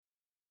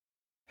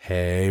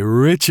Hey,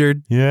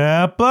 Richard.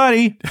 Yeah,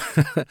 buddy.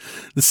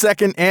 The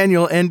second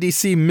annual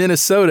NDC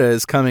Minnesota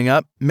is coming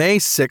up May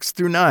 6th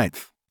through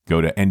 9th. Go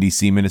to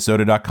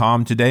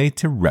ndcminnesota.com today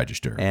to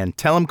register. And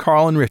tell them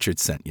Carl and Richard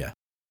sent you.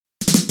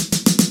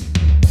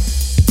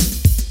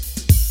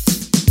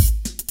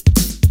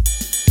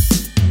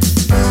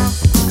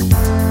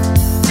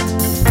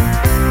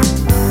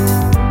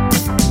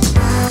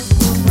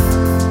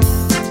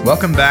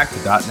 Welcome back to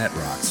 .NET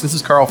Rocks. This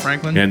is Carl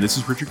Franklin. And this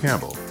is Richard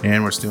Campbell.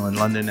 And we're still in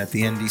London at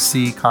the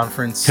NDC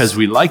conference. Because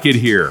we like it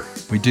here.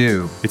 We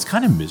do. It's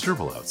kind of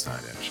miserable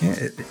outside, actually.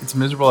 Yeah, it's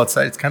miserable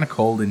outside. It's kind of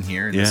cold in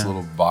here in this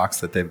little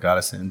box that they've got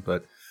us in.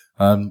 But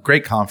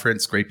great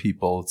conference, great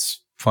people. It's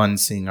fun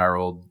seeing our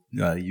old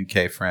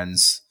UK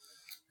friends.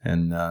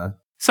 And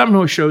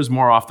some shows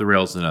more off the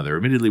rails than other.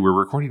 Admittedly, we're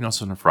recording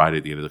also on a Friday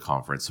at the end of the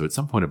conference, so at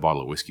some point a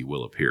bottle of whiskey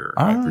will appear,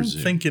 I presume.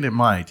 I'm thinking it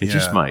might. It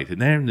just might. And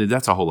then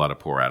that's a whole lot of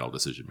poor adult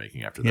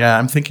decision-making after that. Yeah,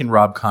 I'm thinking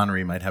Rob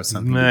Connery might have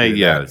something to do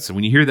with that. So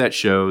when you hear that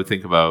show,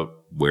 think about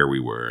where we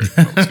were and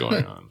what was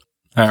going on.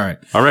 All right.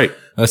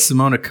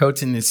 Simona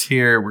Cotin is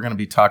here. We're going to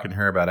be talking to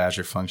her about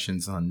Azure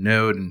Functions on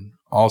Node and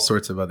all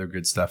sorts of other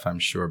good stuff, I'm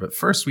sure. But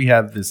first, we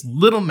have this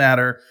little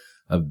matter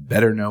of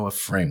better know a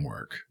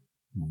framework.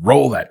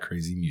 Roll that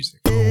crazy music.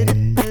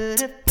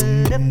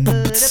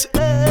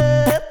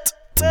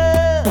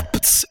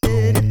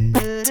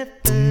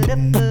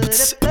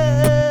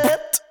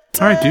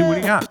 All right, dude, what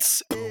do you got?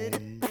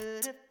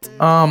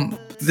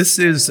 This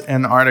is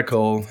an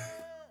article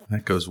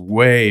that goes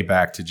way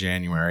back to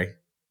January.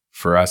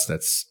 For us,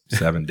 that's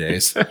 7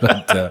 days.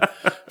 But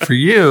for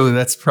you,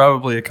 that's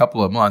probably a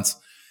couple of months.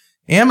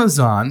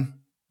 Amazon,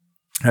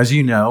 as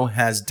you know,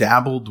 has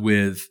dabbled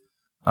with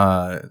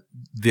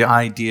the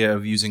idea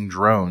of using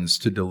drones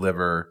to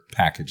deliver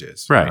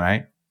packages.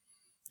 Right?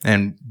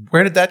 And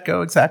where did that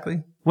go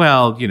exactly?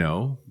 Well,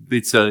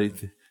 it's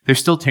they're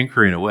still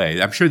tinkering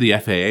away. I'm sure the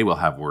FAA will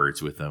have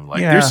words with them.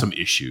 There's some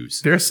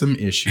issues. There's some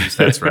issues.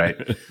 That's right.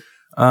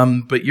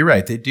 But you're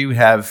right. They do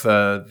have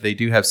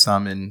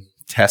some in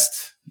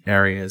test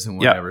areas and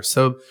whatever. Yep.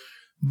 So,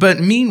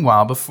 but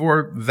meanwhile,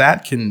 before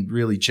that can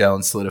really gel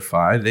and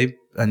solidify, they've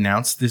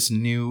announced this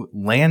new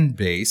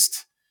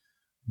land-based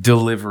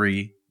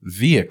delivery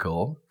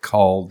vehicle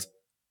called,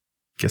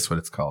 guess what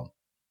it's called?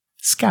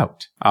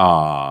 Scout.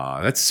 Ah,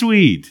 that's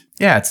sweet.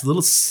 Yeah, it's a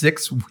little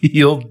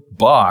 6-wheeled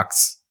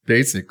box,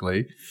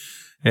 basically.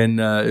 And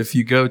if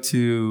you go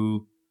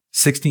to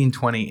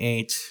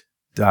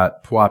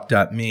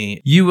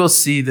 1628.pwop.me, you will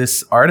see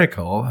this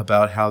article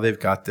about how they've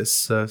got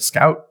this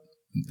Scout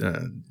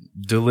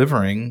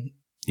delivering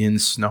in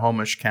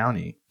Snohomish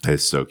County.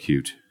 That's so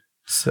cute.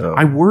 So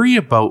I worry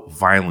about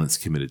violence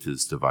committed to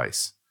this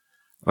device.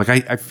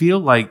 I feel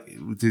like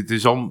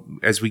there's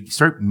as we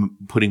start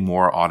putting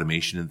more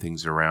automation and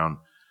things around,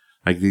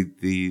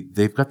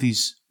 they've got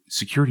these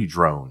security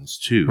drones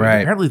too. Right.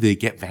 Apparently they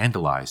get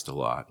vandalized a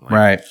lot.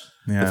 Right.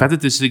 Yeah. The fact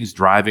that this thing's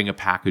driving a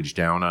package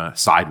down a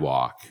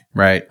sidewalk.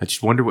 Right. I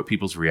just wonder what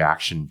people's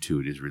reaction to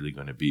it is really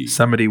going to be.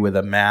 Somebody with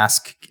a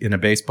mask and a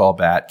baseball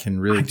bat can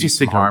really do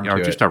some harm to it.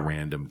 Or just a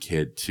random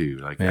kid too.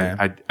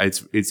 Yeah.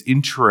 It's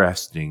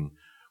interesting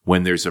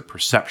when there's a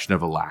perception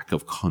of a lack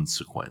of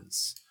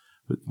consequence.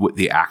 What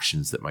the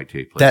actions that might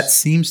take place. That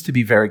seems to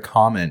be very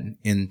common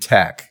in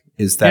tech,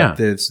 is that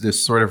there's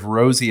this sort of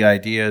rosy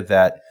idea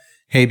that,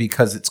 hey,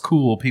 because it's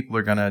cool, people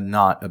are going to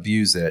not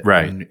abuse it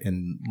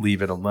and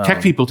leave it alone.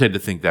 Tech people tend to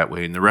think that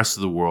way, and the rest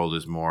of the world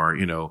is more,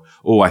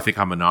 I think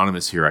I'm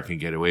anonymous here. I can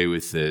get away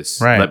with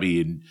this. Right. Let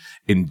me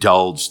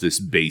indulge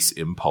this base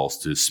impulse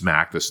to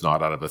smack the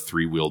snot out of a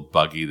 3-wheeled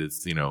buggy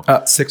that's,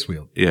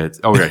 6-wheeled. Yeah.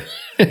 Right.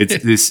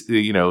 It's this,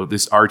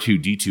 this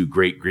R2-D2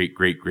 great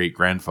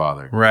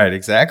grandfather. Right.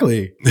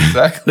 Exactly.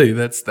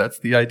 That's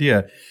the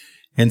idea.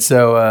 And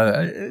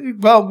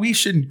so, we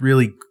shouldn't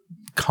really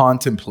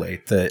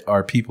contemplate that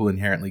are people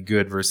inherently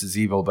good versus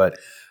evil, but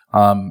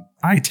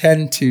I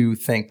tend to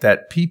think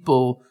that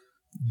people,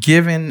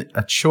 given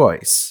a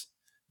choice,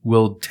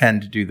 will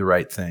tend to do the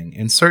right thing,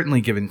 and certainly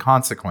given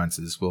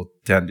consequences will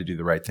tend to do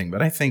the right thing.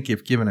 But I think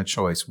if given a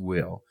choice,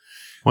 will.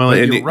 Well,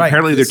 and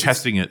apparently they're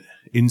testing it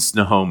in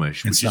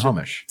Snohomish. It's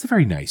a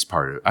very nice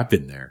part of it. I've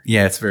been there.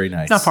 Yeah, it's very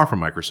nice. It's not far from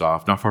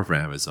Microsoft, not far from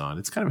Amazon.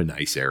 It's kind of a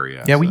nice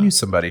area. Yeah, we knew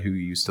somebody who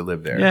used to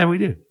live there. Yeah, we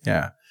do.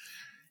 Yeah.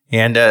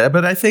 And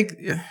but I think,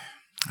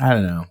 I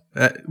don't know.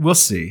 We'll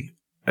see.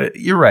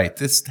 You're right.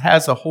 This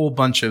has a whole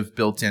bunch of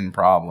built-in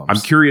problems. I'm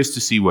curious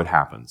to see what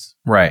happens.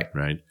 Right.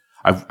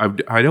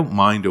 I don't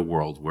mind a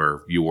world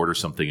where you order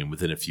something and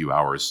within a few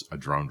hours a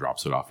drone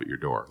drops it off at your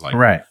door.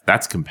 Right.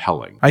 That's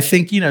compelling. I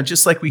think,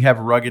 just like we have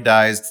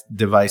ruggedized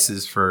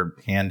devices for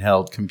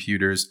handheld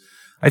computers,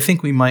 I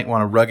think we might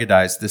want to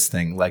ruggedize this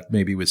thing, like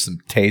maybe with some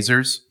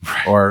tasers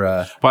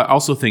or. But I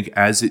also think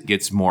as it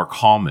gets more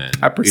common,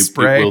 pepper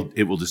spray,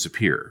 it will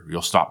disappear.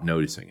 You'll stop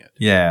noticing it.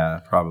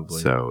 Yeah,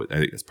 probably. So I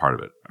think that's part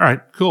of it. All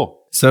right, cool.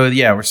 So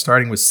yeah, we're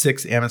starting with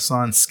 6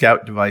 Amazon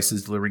Scout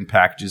devices delivering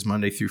packages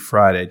Monday through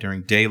Friday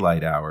during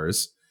daylight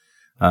hours.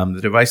 The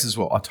devices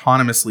will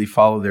autonomously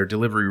follow their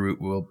delivery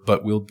route,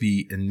 but will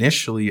be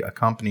initially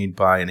accompanied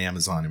by an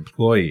Amazon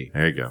employee.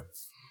 There you go.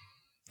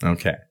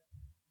 Okay.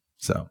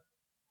 So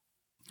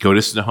go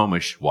to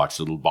Snohomish, watch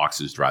little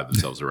boxes drive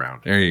themselves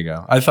around. There you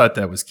go. I thought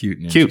that was cute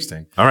and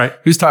interesting. All right.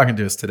 Who's talking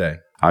to us today?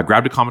 I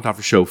grabbed a comment off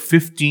of show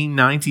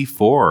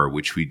 1594,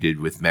 which we did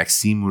with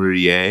Maxime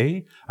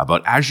Rouillet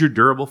about Azure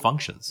Durable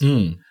Functions.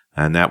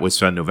 And that was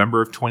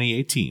November of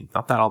 2018.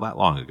 Not all that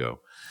long ago.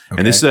 Okay.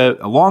 And this is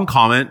a long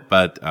comment,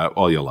 but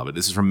you'll love it.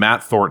 This is from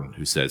Matt Thornton,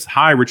 who says,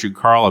 "Hi, Richard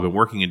Carl. I've been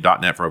working in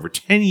 .NET for over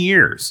 10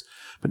 years,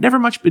 but never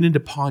much been into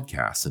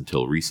podcasts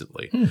until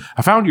recently.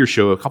 I found your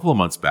show a couple of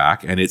months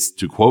back, and it's,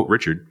 to quote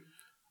Richard,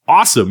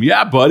 awesome.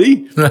 Yeah,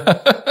 buddy."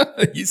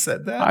 You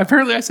said that?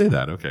 Apparently I say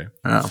that. Okay.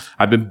 Oh.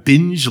 I've been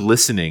binge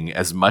listening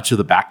as much of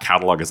the back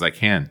catalog as I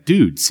can.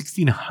 Dude,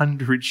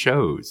 1,600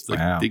 shows.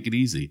 Wow. Take it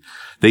easy.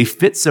 They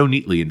fit so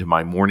neatly into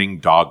my morning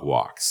dog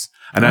walks.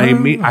 And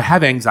I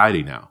have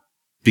anxiety now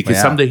because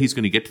someday he's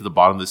going to get to the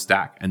bottom of the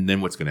stack, and then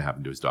what's going to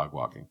happen to his dog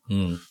walking?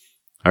 All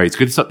right. It's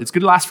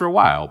good to last for a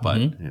while, but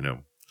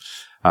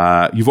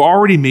you've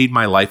already made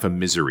my life a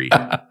misery.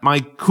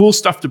 My cool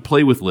stuff to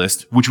play with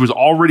list, which was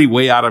already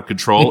way out of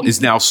control, is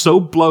now so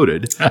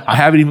bloated, I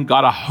haven't even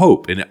got a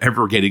hope in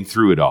ever getting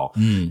through it all.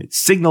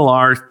 It's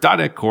SignalR,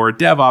 .NET Core,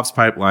 DevOps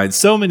pipeline,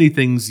 so many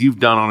things you've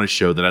done on a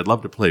show that I'd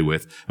love to play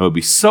with and would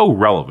be so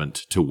relevant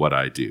to what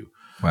I do.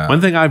 Wow.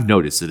 One thing I've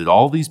noticed is that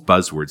all these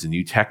buzzwords and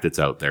new tech that's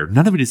out there,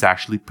 none of it is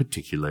actually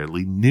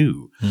particularly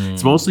new.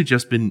 It's mostly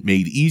just been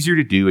made easier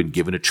to do and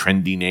given a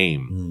trendy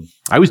name.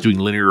 I was doing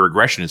linear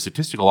regression and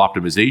statistical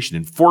optimization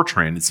in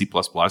Fortran and C++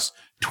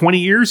 20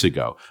 years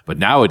ago. But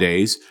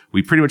nowadays,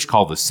 we pretty much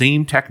call the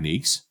same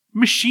techniques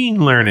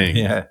machine learning.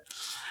 Yeah.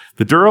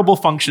 The durable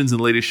functions in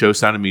the latest show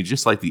sounded to me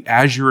just like the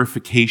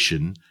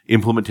Azurification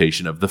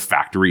implementation of the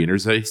factory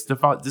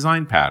interface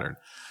design pattern.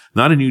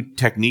 Not a new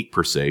technique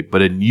per se,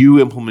 but a new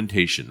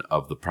implementation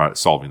of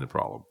solving the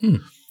problem.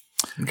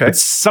 Okay. But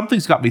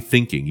something's got me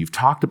thinking. You've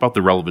talked about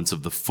the relevance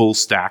of the full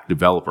stack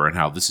developer and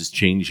how this is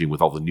changing with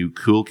all the new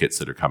cool kits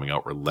that are coming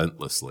out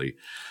relentlessly.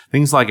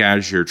 Things like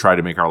Azure try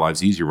to make our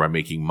lives easier by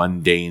making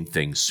mundane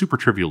things super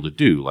trivial to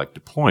do, like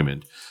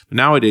deployment. But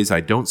nowadays, I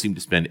don't seem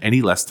to spend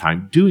any less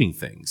time doing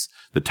things.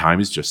 The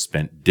time is just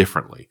spent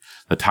differently.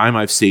 The time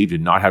I've saved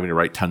in not having to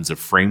write tons of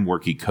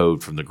frameworky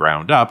code from the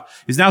ground up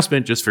is now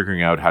spent just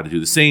figuring out how to do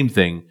the same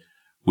thing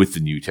with the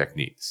new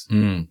techniques.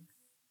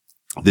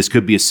 This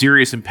could be a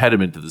serious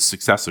impediment to the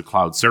success of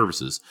cloud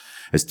services.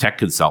 As tech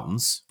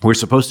consultants, we're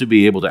supposed to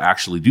be able to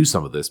actually do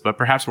some of this, but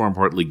perhaps more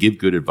importantly, give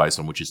good advice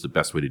on which is the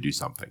best way to do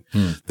something.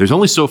 There's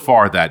only so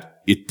far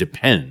that it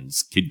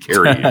depends can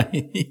carry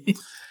you.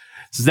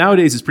 So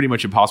nowadays, it's pretty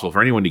much impossible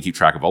for anyone to keep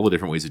track of all the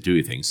different ways of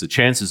doing things. The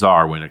chances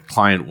are when a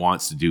client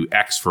wants to do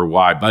X for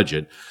Y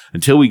budget,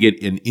 until we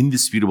get an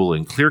indisputable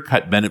and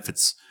clear-cut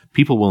benefits,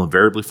 people will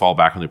invariably fall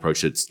back on the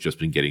approach that's just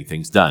been getting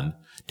things done.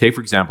 Take,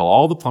 for example,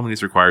 all the plumbing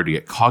is required to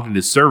get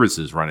cognitive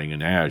services running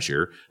in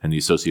Azure and the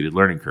associated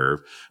learning curve,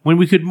 when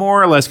we could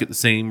more or less get the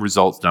same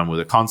results done with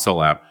a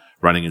console app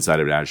running inside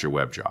of an Azure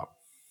web job.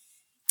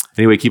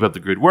 Anyway, keep up the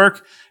good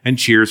work, and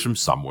cheers from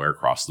somewhere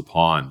across the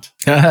pond.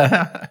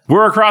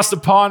 We're across the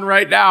pond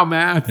right now,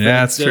 Matt.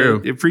 Yeah, that's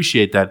true.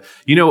 Appreciate that.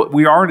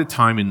 We are at a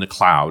time in the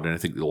cloud, and I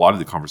think a lot of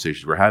the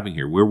conversations we're having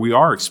here, where we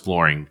are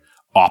exploring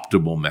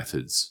optimal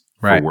methods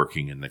for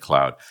working in the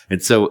cloud.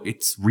 And so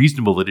it's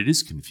reasonable that it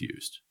is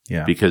confused.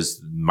 Yeah.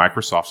 Because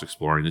Microsoft's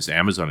exploring this,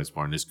 Amazon is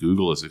exploring this,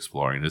 Google is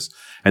exploring this,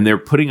 and they're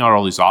putting out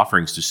all these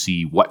offerings to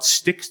see what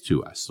sticks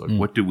to us. Like,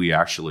 what do we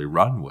actually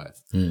run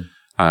with?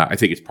 I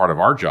think it's part of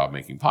our job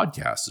making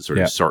podcasts to sort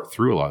of sort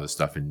through a lot of this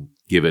stuff and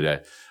give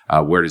it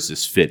a where does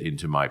this fit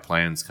into my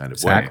plans kind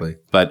of way.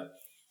 But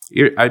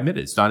I admit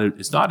it,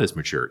 it's not as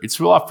mature. It's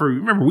a lot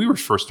remember, we were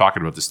first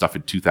talking about this stuff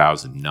in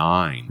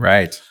 2009.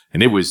 Right.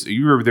 And there was a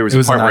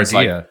point where it's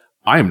like,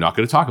 I am not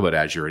going to talk about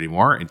Azure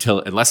anymore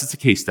unless it's a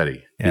case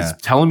study. Yeah.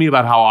 It's telling me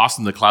about how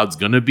awesome the cloud's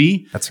going to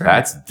be. That's right.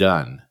 That's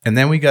done. And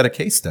then we got a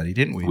case study,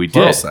 didn't we? We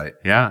Pluralsight.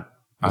 did. Yeah.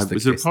 Was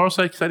it a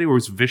Pluralsight study or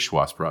was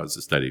Vishwas brought as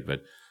a study? But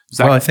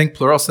I think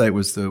Pluralsight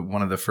was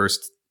one of the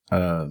first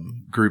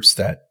groups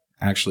that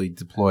actually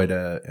deployed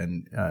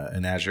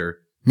an Azure,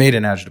 made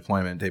an Azure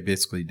deployment. They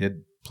basically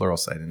did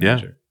Pluralsight in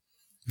Azure.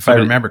 If I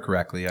remember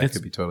correctly, I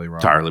could be totally wrong.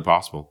 Entirely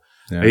possible.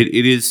 Yeah.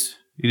 It is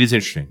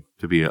interesting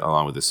to be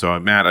along with this. So,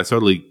 Matt, I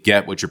totally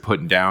get what you're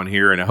putting down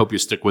here, and I hope you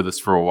stick with us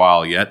for a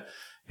while yet.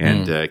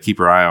 And keep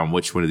your eye on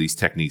which one of these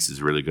techniques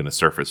is really going to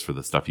surface for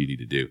the stuff you need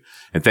to do.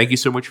 And thank you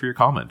so much for your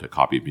comment. A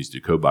copy of Music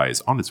to Code By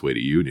is on its way to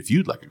you. And if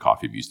you'd like a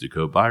copy of Music to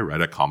Code By,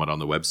 write a comment on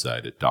the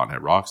website at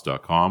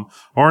 .netrocks.com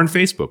or on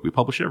Facebook. We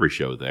publish every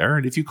show there.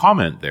 And if you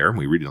comment there and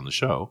we read it on the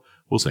show,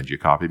 we'll send you a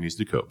copy of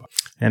Music to Code By.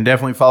 And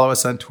definitely follow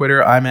us on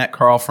Twitter. I'm at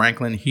Carl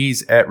Franklin.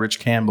 He's at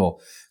Rich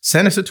Campbell.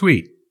 Send us a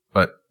tweet,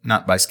 but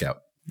not by Scout.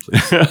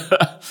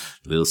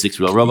 Little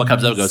 6-year-old robot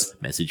comes up and goes,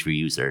 "Message for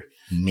you, sir."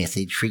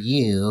 Message for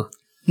you.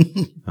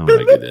 Oh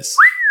my goodness!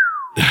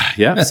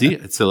 Yeah, see,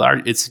 it's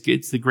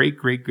the great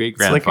grandfather.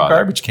 It's like a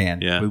garbage can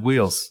with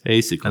wheels,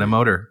 basically, and a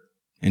motor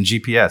and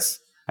GPS.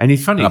 And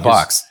it's funny in a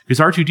box. because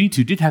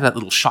R2D2 did have that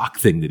little shock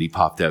thing that he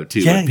popped out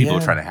too. Yeah, when people yeah.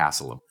 were trying to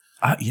hassle him.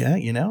 Yeah,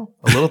 a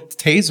little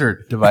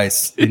taser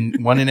device,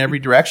 one in every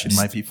direction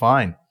might be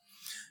fine.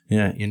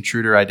 Yeah,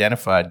 intruder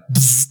identified.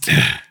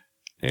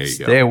 There you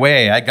Stay go.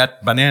 away. I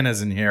got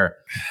bananas in here.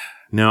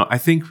 No, I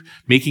think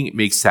making it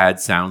make sad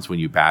sounds when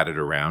you bat it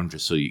around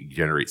just so you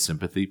generate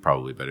sympathy,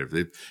 probably better.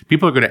 If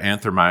people are going to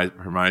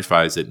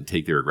anthropomorphize it and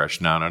take their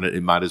aggression out on it,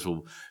 it might as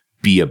well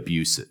be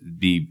abusive,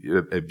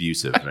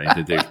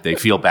 right? they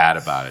feel bad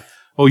about it.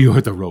 Oh,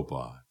 you're the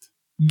robot.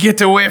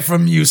 Get away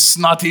from you,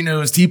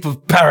 snotty-nosed heap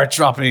of parrot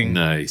dropping.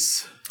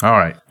 Nice. All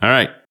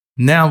right.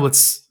 Now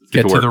let's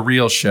get to the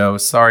real show.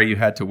 Sorry you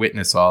had to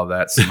witness all of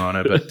that,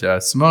 Simona. But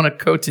Simona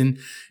Cotin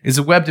is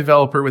a web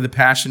developer with a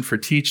passion for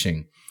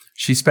teaching.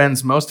 She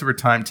spends most of her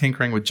time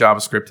tinkering with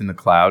JavaScript in the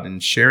cloud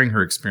and sharing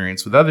her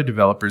experience with other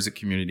developers at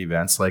community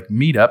events like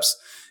meetups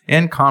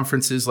and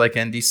conferences like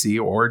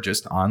NDC or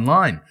just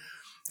online.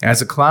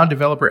 As a cloud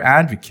developer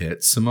advocate,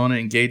 Simona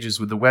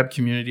engages with the web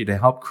community to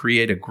help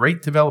create a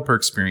great developer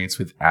experience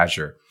with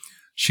Azure.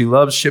 She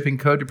loves shipping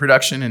code to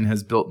production and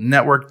has built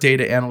network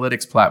data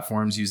analytics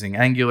platforms using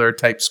Angular,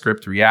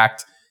 TypeScript,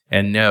 React,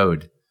 and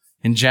Node.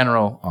 In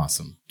general,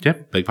 awesome.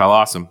 Yep, big pile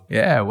awesome.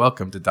 Yeah,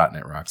 welcome to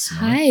 .NET Rocks, Simona.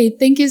 Hi,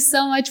 thank you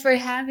so much for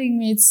having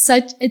me.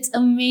 It's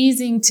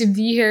amazing to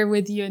be here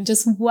with you and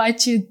just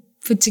watch you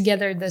put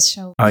together this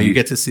show. Oh, you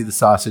get to see the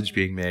sausage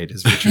being made,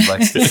 as Richard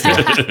likes to say.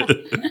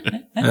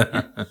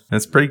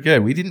 That's pretty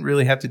good. We didn't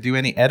really have to do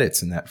any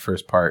edits in that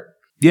first part.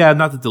 Yeah,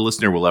 not that the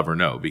listener will ever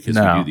know because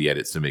No. we do the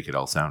edits to make it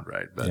all sound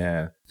right. But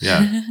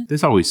Yeah.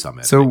 there's always some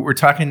editing. So we're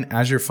talking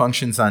Azure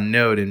Functions on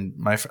Node, and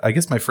I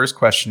guess my first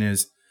question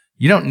is,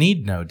 you don't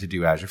need Node to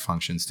do Azure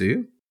Functions, do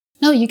you?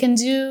 No, you can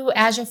do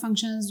Azure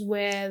Functions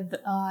with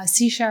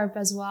C#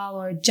 as well,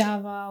 or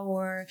Java,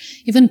 or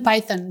even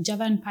Python.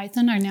 Java and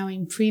Python are now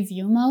in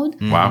preview mode.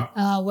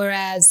 Wow.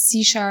 Whereas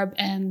C#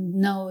 and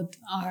Node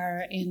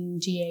are in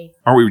GA.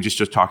 Aren't we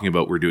just talking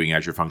about we're doing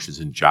Azure Functions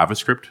in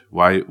JavaScript?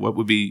 What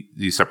would be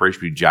the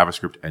separation between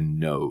JavaScript and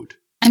Node?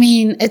 I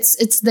mean,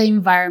 it's the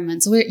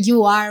environment. So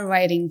you are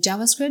writing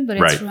JavaScript, but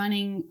it's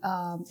running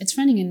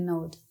in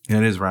Node.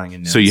 It is running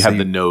in Node. So you have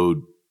the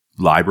Node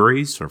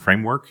libraries or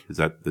framework? Is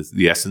that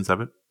the essence of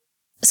it?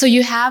 So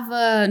you have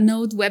a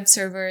Node web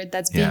server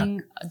that's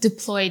being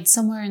deployed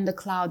somewhere in the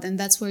cloud, and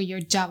that's where your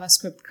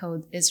JavaScript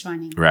code is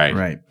running.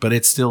 Right. But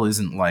it still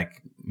isn't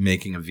like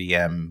making a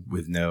VM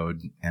with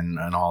Node and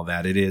all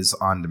that. It is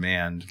on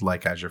demand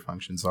like Azure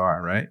Functions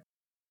are, right?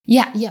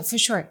 Yeah, for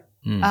sure.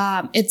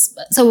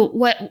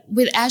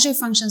 With Azure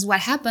Functions, what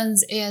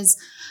happens is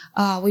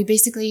we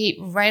basically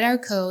write our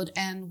code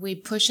and we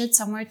push it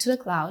somewhere to the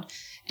cloud.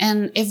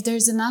 And if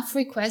there's enough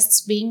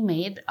requests being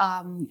made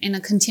in a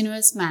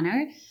continuous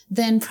manner,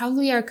 then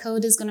probably our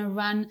code is going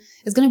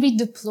to be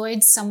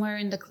deployed somewhere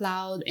in the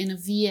cloud in a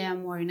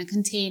VM or in a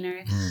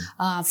container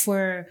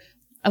for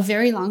a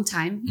very long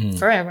time,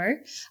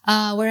 forever.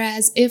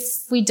 Whereas if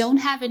we don't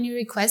have any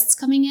requests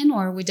coming in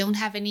or we don't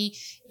have any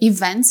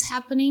events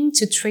happening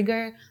to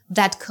trigger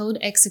that code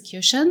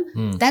execution,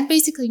 that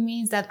basically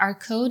means that our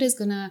code is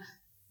going to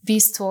be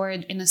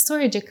stored in a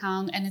storage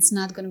account and it's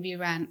not going to be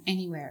ran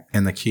anywhere.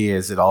 And the key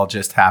is it all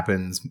just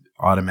happens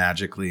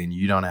automatically and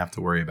you don't have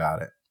to worry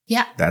about it.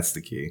 Yeah. That's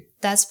the key.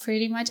 That's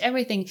pretty much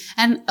everything.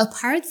 And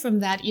apart from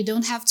that, you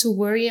don't have to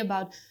worry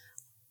about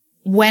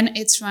when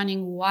it's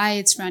running, why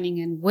it's running,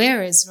 and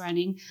where it's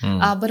running.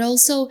 But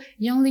also,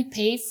 you only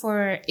pay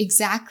for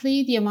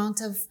exactly the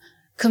amount of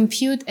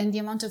compute and the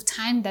amount of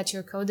time that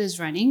your code is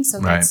running.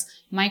 So that's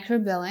micro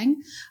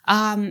billing.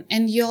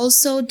 And you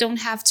also don't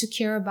have to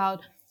care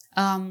about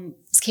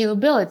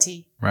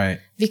scalability. Right.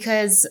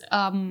 Because,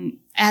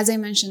 as I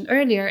mentioned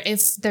earlier,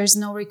 if there's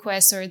no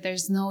request or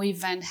there's no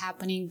event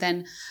happening,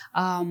 then,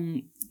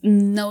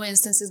 no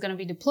instance is going to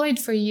be deployed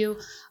for you.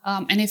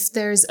 And if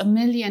there's a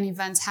million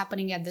events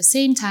happening at the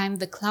same time,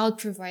 the cloud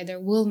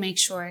provider will make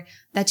sure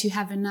that you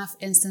have enough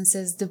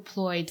instances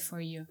deployed for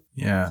you.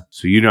 Yeah.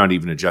 So you're not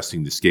even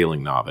adjusting the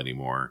scaling knob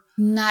anymore.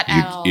 Not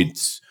at all.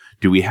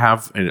 Do we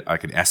have an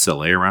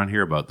SLA around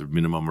here about the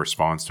minimum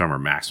response time or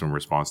maximum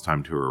response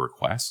time to a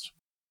request?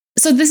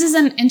 So this is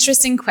an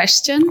interesting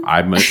question.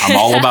 I'm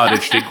all about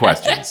interesting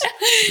questions.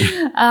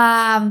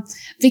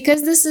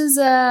 Because this is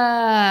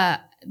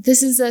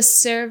a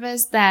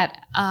service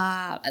that,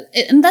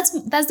 and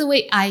that's the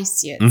way I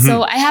see it.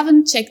 So I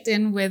haven't checked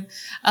in with,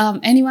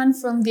 anyone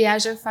from the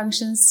Azure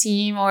Functions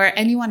team or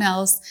anyone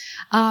else.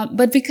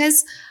 But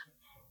because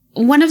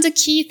one of the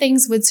key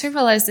things with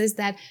serverless is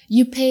that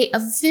you pay a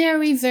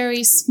very,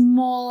 very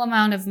small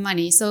amount of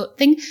money. So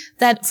think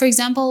that, for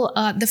example,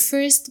 the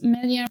first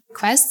million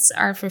requests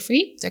are for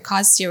free. They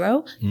cost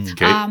 $0.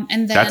 Okay.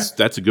 And then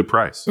that's a good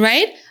price.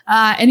 Right?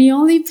 And you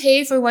only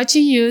pay for what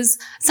you use.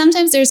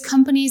 Sometimes there's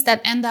companies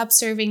that end up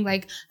serving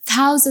like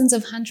thousands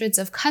of hundreds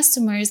of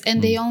customers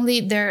and they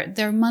only,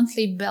 their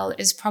monthly bill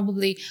is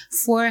probably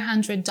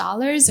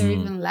 $400 or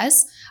even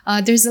less.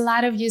 There's a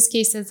lot of use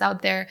cases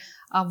out there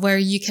where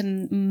you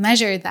can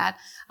measure that.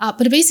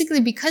 But basically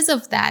because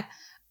of that,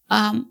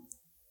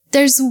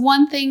 There's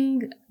one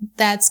thing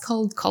that's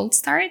called cold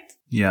start.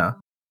 Yeah.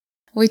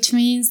 Which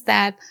means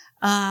that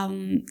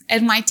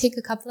it might take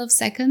a couple of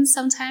seconds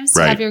sometimes to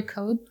Right. have your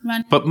code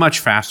run. But much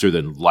faster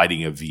than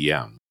lighting a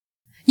VM.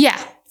 Yeah,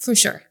 for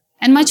sure.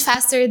 And much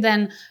faster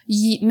than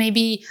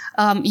maybe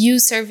you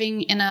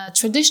serving in a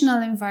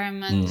traditional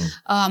environment,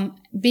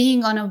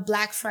 being on a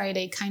Black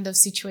Friday kind of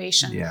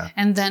situation. Yeah.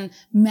 And then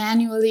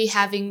manually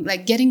having,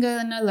 like, getting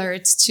an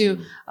alert to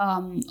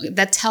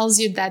that tells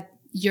you that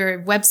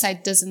your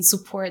website doesn't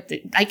support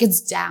it, like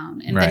it's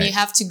down. And then Right. you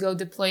have to go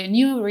deploy a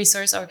new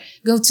resource or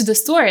go to the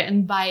store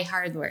and buy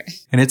hardware.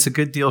 And it's a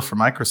good deal for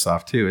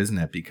Microsoft too, isn't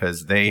it?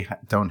 Because they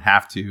don't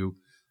have to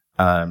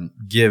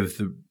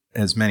give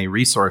as many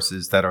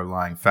resources that are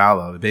lying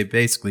fallow. They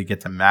basically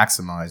get to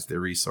maximize their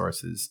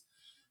resources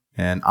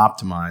and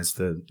optimize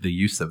the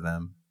use of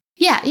them.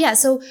 Yeah.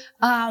 So,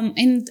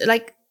 in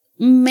like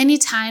many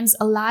times,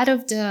 a lot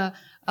of the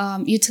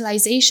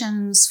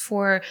utilizations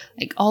for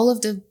like all of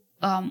the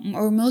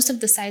or most of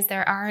the sites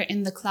that are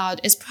in the cloud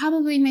is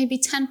probably maybe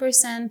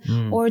 10%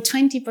 or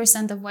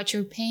 20% of what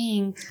you're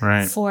paying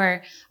Right.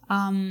 for.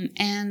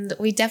 And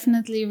we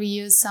definitely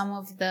reuse some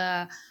of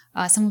the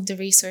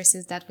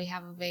resources that we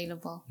have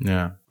available.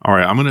 Yeah. All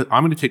right, I'm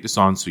gonna take this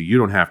on so you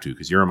don't have to,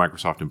 because you're a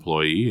Microsoft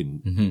employee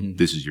and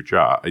this is your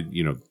job.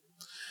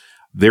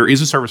 There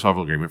is a service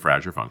level agreement for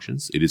Azure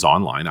Functions. It is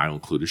online. I'll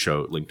include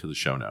a link to the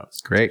show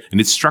notes. Great. And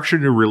it's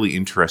structured in a really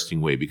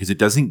interesting way because it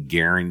doesn't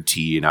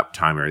guarantee an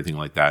uptime or anything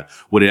like that.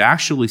 What it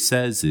actually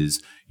says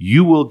is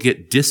you will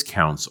get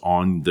discounts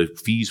on the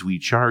fees we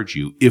charge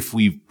you if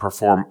we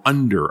perform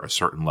under a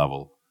certain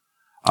level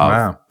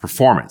of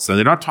performance. Now,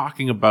 they're not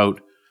talking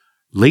about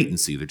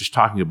latency. They're just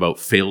talking about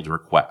failed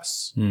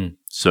requests.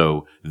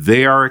 So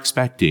they are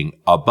expecting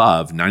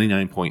above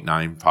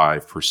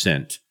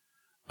 99.95%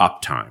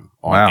 uptime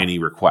on any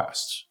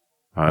requests.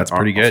 That's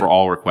pretty good. For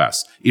all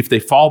requests. If they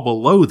fall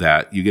below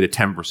that, you get a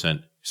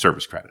 10%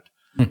 service credit.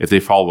 If they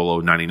fall below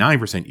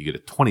 99%, you get a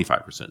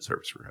 25%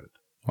 service credit.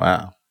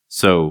 Wow.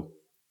 So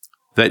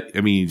that's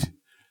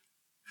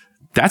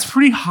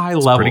pretty high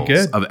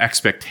levels of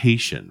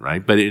expectation,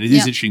 right? But it is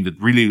interesting that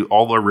really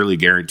all they're really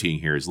guaranteeing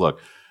here is,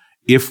 look,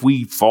 if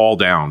we fall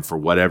down for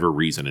whatever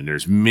reason, and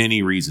there's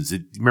many reasons,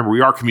 remember,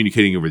 we are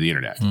communicating over the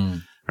internet,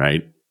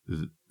 right?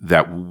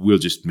 That we'll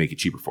just make it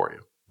cheaper for you.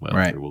 Well,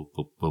 right. We'll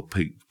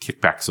kick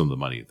back some of the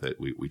money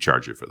that we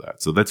charge you for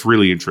that. So that's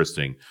really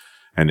interesting.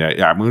 And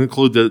I'm going to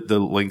include the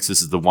links.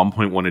 This is the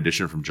 1.1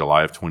 edition from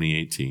July of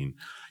 2018.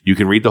 You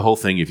can read the whole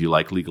thing if you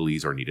like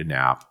legalese or need a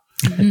nap.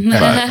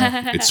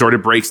 But it sort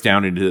of breaks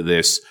down into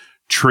this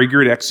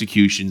triggered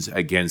executions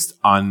against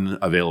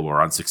unavailable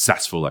or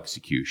unsuccessful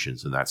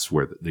executions. And that's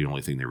where the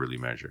only thing they really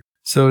measure.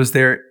 So is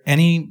there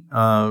any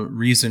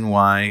reason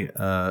why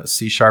a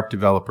C#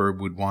 developer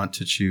would want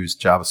to choose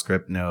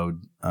JavaScript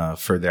Node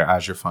for their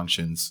Azure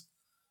Functions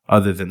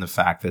other than the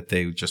fact that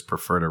they just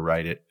prefer to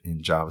write it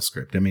in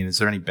JavaScript? I mean, is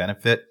there any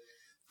benefit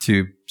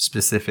to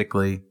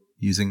specifically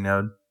using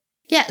Node?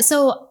 Yeah,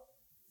 so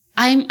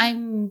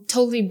I'm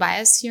totally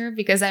biased here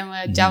because I'm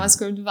a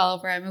JavaScript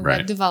developer. I'm a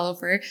web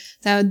developer.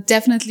 So I would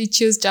definitely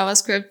choose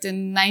JavaScript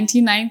in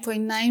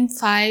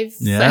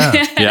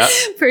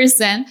 99.95%.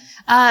 Percent.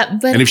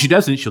 But and if she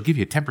doesn't, she'll give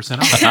you 10%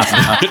 off.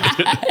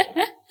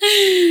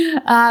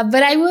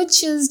 But I would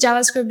choose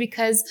JavaScript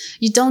because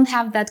you don't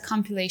have that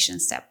compilation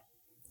step.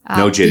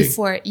 No jitting.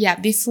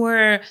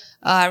 Before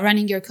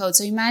running your code.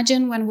 So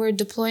imagine when we're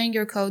deploying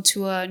your code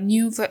to a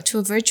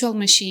virtual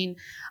machine,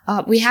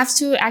 we have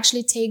to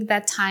actually take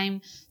that time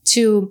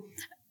to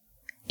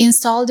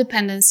install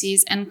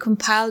dependencies and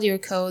compile your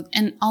code.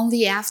 And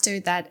only after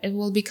that, it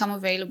will become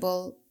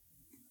available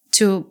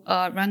to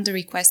run the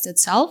request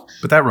itself.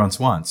 But that runs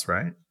once,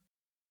 right?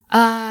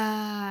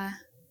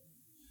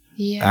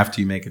 Yeah. After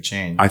you make a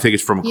change. I think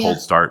it's from a cold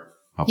start.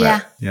 I'll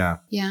bet. Yeah.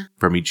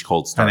 From each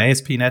cold start. And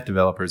ASP.NET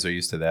developers are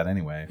used to that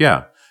anyway.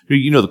 Yeah.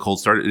 The cold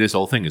start, this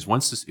whole thing is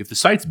if the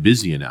site's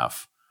busy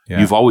enough,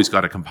 you've always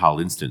got a compiled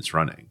instance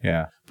running.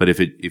 Yeah. But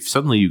if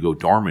suddenly you go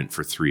dormant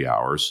for 3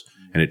 hours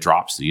and it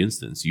drops the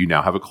instance, you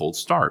now have a cold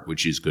start,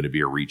 which is going to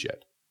be a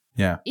reject.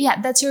 Yeah. Yeah,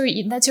 that's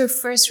your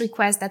first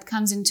request that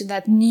comes into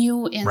that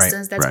new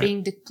instance that's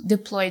being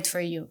deployed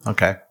for you.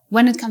 Okay.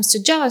 When it comes to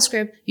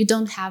JavaScript, you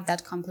don't have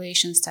that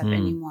compilation step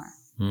anymore.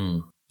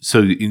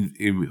 So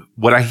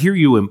what I hear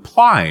you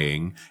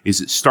implying is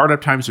that startup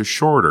times are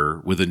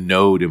shorter with a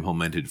Node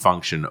implemented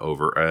function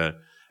over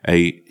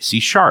a C#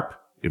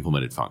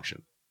 implemented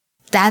function.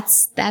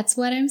 That's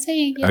what I'm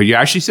saying. Yeah. Are you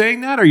actually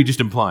saying that, or are you just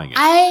implying it?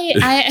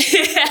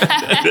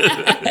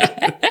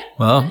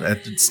 Well,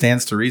 it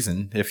stands to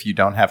reason. If you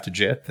don't have to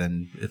JIT,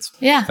 then it's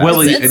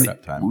Well,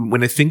 time.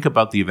 When I think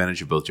about the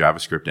advantage of both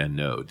JavaScript and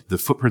Node, the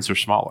footprints are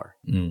smaller,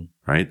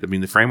 right? I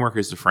mean, the framework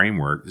is the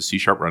framework. The C#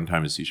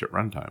 runtime is C#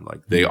 runtime.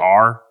 Like they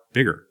are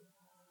bigger.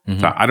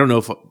 So I don't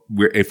know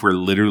if we're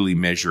literally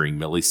measuring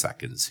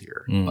milliseconds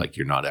here. Like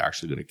you're not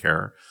actually going to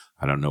care.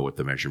 I don't know what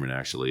the measurement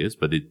actually is,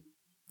 but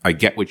I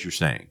get what you're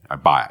saying. I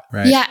buy it.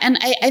 Right. Yeah, and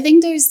I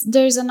think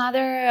there's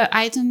another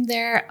item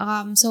there.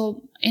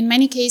 So in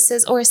many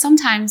cases, or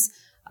sometimes,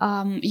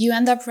 you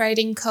end up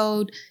writing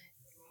code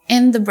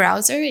in the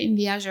browser, in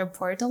the Azure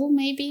portal,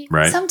 maybe.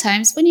 Right.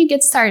 Sometimes when you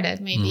get started,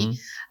 maybe.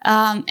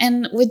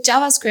 And with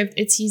JavaScript,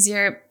 it's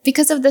easier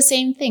because of the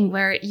same thing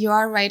where you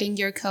are writing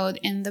your code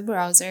in the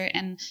browser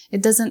and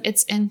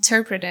it's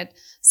interpreted.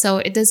 So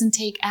it doesn't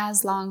take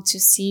as long to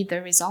see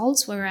the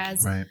results.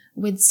 Whereas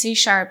with C#,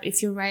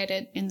 if you write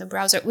it in the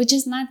browser, which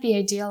is not the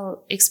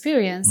ideal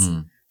experience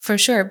for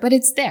sure, but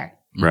it's there.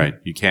 Right.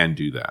 You can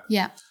do that.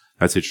 Yeah.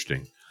 That's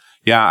interesting.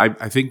 Yeah.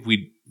 I think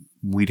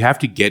we'd have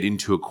to get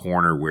into a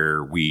corner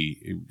where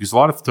because a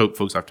lot of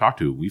folks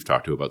we've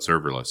talked to about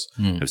serverless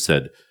have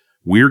said,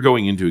 we're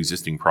going into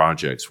existing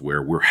projects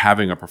where we're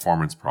having a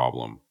performance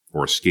problem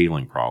or a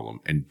scaling problem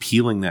and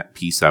peeling that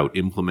piece out,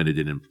 implemented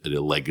it in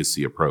a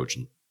legacy approach,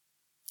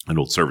 an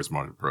old service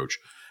model approach,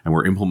 and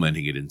we're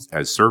implementing it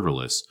as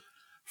serverless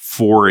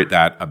for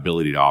that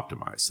ability to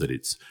optimize, that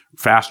it's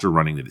faster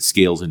running, that it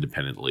scales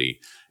independently,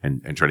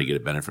 and trying to get a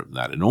benefit from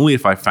that. And only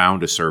if I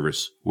found a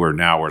service where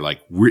now we're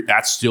like,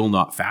 that's still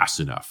not fast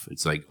enough.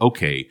 It's like,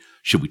 okay,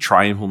 should we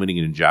try implementing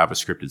it in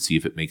JavaScript and see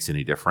if it makes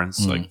any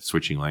difference, like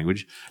switching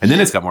language? And then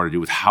it's got more to do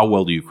with how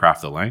well do you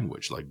craft the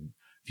language? Like,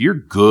 if you're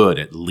good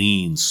at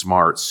lean,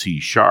 smart C#,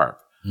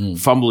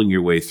 fumbling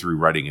your way through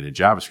writing it in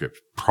JavaScript,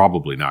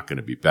 probably not going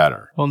to be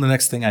better. Well, the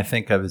next thing I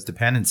think of is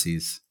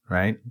dependencies,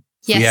 right?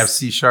 Yes. We have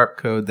C#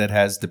 code that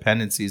has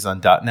dependencies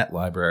on .NET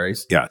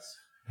libraries. Yes.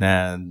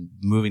 And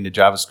moving to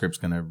JavaScript is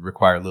going to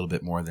require a little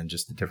bit more than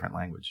just a different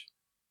language.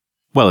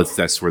 Well,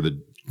 that's where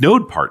the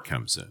Node part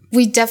comes in.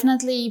 We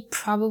definitely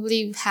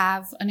probably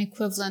have an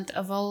equivalent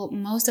of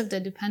most of the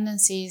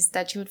dependencies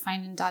that you would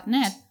find in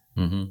 .NET.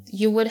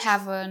 You would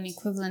have an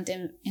equivalent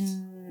in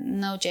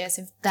Node.js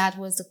if that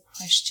was the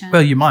question.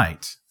 Well, you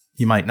might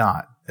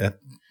not.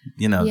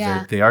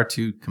 They are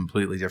two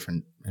completely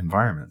different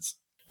environments.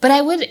 But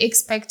I would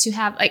expect to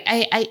have,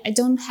 I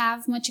don't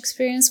have much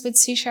experience with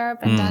C#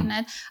 and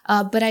 .NET,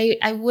 but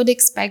I would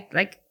expect,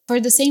 for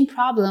the same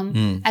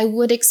problem, I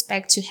would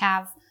expect to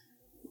have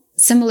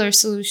similar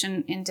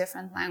solution in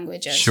different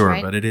languages. Sure,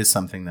 right? but it is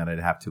something that I'd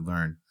have to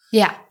learn.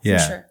 Yeah, for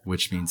sure.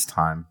 Which means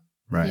time,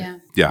 right?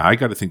 Yeah, I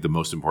got to think the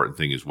most important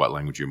thing is what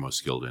language you're most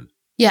skilled in.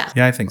 Yeah,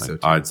 I think so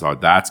too. So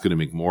that's going to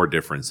make more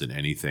difference than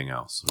anything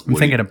else. I'm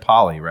thinking of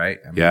Poly, right?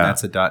 I mean, Yeah.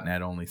 that's a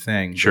 .NET only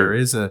thing. Sure. There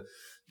is a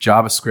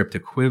JavaScript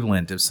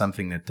equivalent of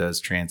something that does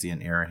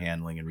transient error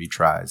handling and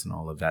retries and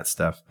all of that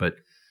stuff. But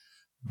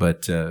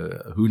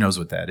who knows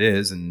what that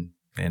is and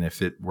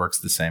if it works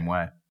the same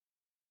way.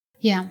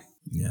 Yeah.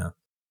 Yeah.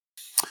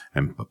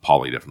 And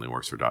Poly definitely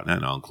works for .NET,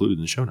 and I'll include it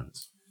in the show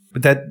notes.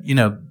 But that,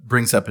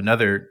 brings up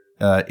another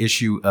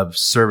issue of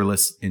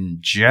serverless in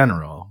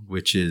general,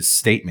 which is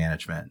state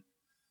management,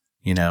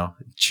 and,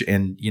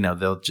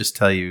 they'll just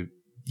tell you,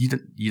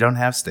 you don't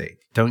have state.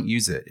 Don't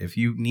use it. If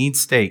you need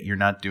state, you're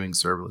not doing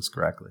serverless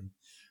correctly.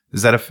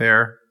 Is that a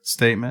fair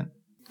statement?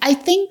 I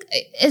think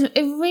it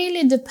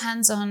really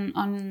depends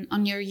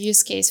on your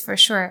use case for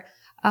sure.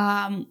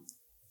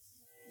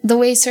 The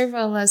way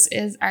serverless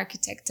is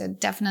architected,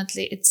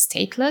 definitely it's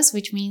stateless,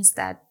 which means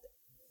that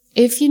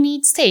if you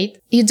need state,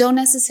 you don't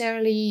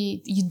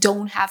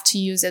have to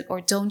use it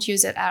or don't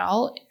use it at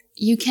all.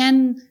 You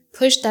can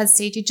push that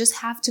state. You just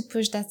have to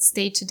push that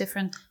state to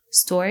different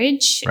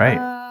storage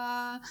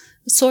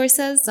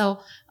sources. So,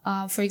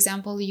 for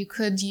example, you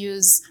could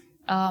use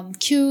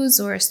queues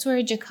or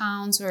storage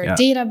accounts or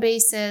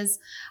databases,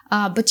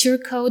 but your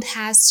code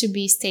has to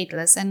be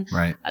stateless. And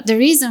the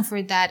reason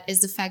for that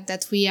is the fact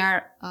that we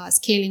are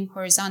scaling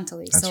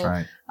horizontally. That's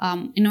right.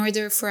 In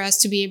order for us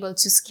to be able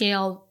to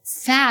scale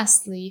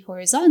fastly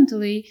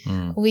horizontally,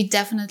 we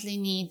definitely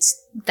need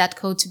that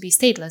code to be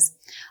stateless.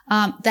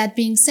 That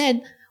being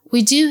said,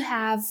 we do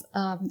have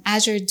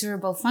Azure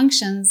Durable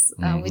Functions,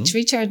 which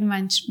Richard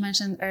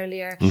mentioned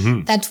earlier,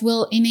 that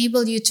will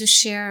enable you to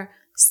share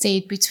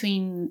state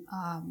between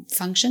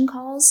function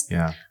calls,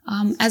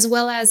 as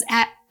well as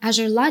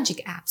Azure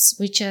Logic Apps,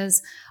 which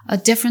is a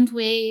different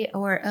way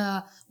or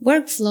a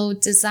workflow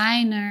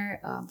designer,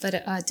 but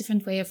a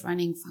different way of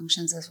running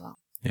functions as well.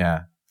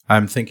 Yeah,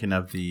 I'm thinking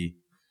of the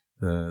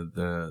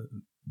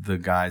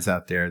guys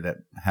out there that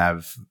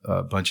have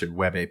a bunch of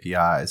web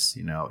APIs,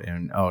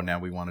 and now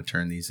we want to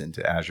turn these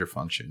into Azure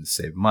Functions,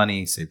 save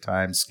money, save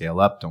time, scale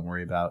up. Don't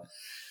worry about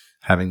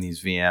having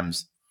these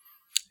VMs.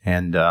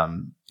 And,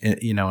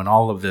 and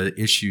all of the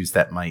issues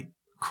that might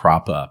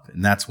crop up.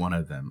 And that's one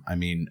of them. I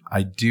mean,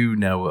 I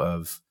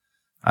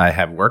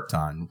have worked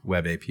on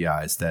web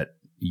APIs that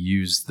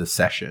use the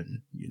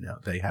session,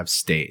 they have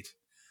state.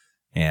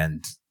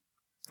 And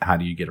how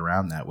do you get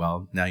around that?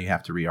 Well, now you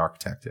have to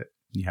re-architect it.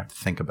 You have to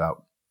think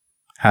about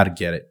how to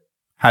get it.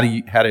 How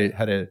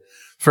to,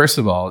 first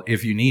of all,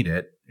 if you need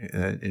it,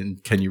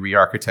 and can you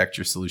re-architect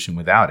your solution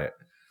without it?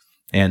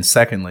 And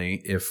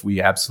secondly, if we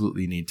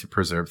absolutely need to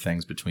preserve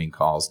things between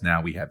calls,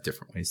 now we have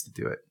different ways to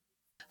do it.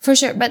 For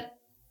sure. But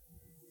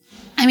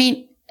I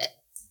mean,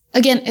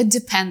 again, it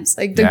depends.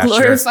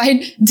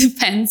 Glorified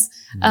depends.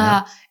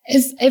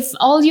 If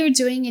all you're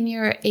doing in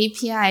your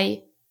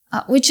API,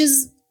 which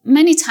is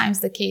many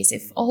times the case,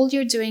 if all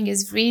you're doing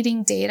is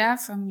reading data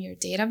from your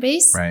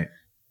database,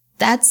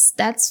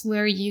 that's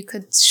where you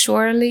could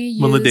surely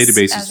use. Well, the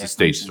database is Azure the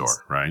state Functions.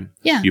 store, right?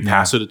 Yeah. You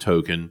pass it a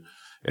token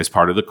as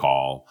part of the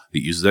call.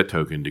 It uses that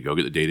token to go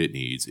get the data it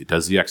needs. It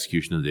does the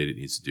execution of the data it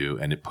needs to do,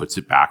 and it puts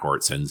it back or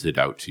it sends it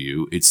out to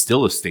you. It's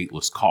still a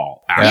stateless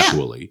call,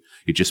 actually.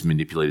 It just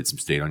manipulated some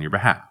state on your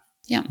behalf.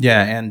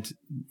 Yeah, and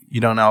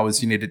you don't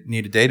always need a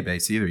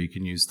database either. You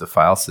can use the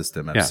file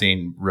system. I've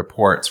seen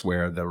reports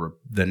where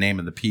the name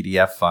of the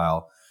PDF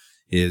file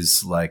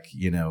is like,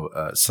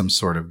 some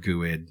sort of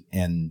GUID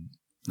and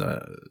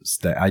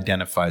that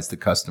identifies the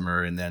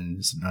customer, and then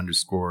it's an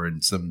underscore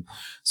and some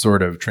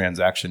sort of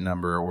transaction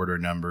number, order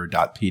number,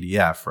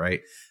 .pdf,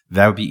 right?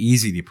 That would be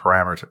easy to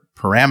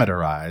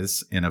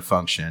parameterize in a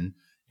function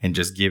and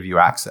just give you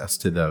access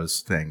to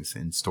those things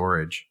in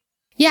storage.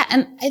 Yeah,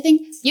 and I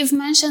think you've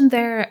mentioned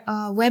their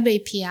web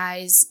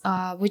APIs,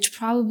 which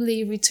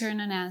probably return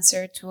an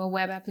answer to a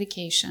web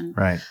application.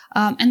 Right.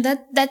 And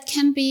that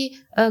can be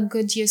a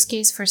good use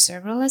case for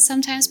serverless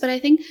sometimes, but I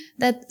think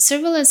that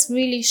serverless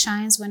really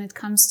shines when it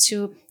comes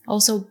to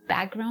also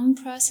background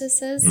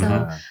processes.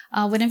 So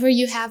whenever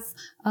you have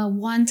a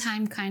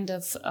one-time kind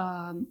of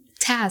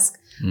task,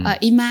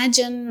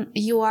 imagine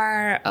you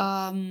are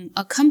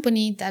a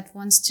company that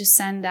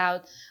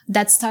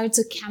starts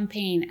a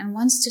campaign and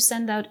wants to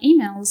send out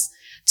emails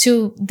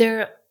to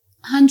their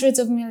hundreds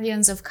of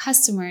millions of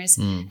customers.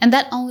 And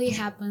that only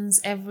happens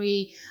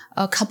every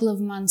couple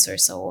of months or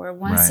so, or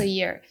once a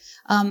year.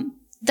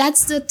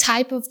 That's the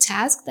type of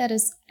task that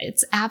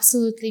it's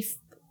absolutely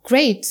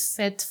great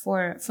fit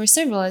for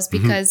serverless,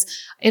 because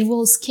it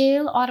will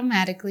scale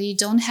automatically. You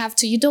don't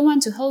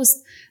want to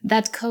host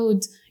that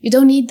code. You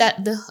don't need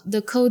that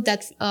the code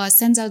that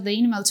sends out the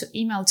email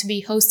to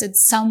be hosted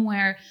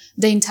somewhere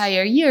the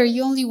entire year.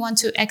 You only want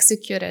to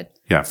execute it.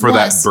 Yeah, for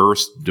once. that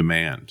burst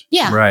demand.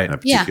 Yeah. Right. At a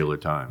particular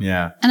time.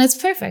 Yeah. And it's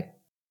perfect.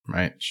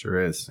 Right.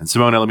 Sure is. And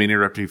Simona, let me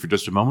interrupt you for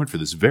just a moment for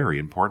this very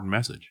important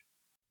message.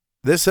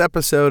 This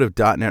episode of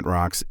 .NET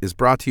Rocks is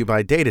brought to you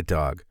by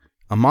Datadog,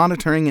 a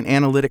monitoring and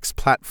analytics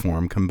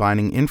platform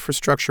combining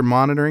infrastructure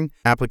monitoring,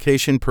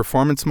 application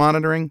performance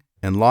monitoring,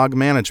 and log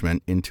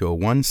management into a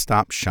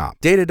one-stop shop.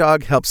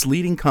 Datadog helps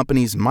leading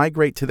companies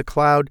migrate to the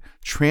cloud,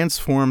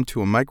 transform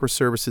to a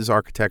microservices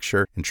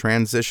architecture, and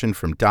transition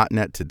from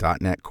 .NET to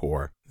 .NET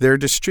Core. Their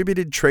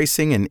distributed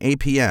tracing and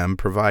APM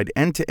provide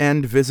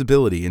end-to-end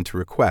visibility into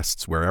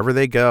requests wherever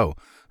they go,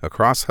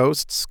 across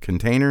hosts,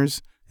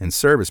 containers, and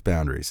service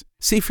boundaries.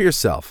 See for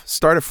yourself.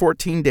 Start a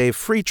 14-day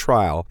free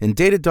trial, and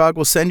Datadog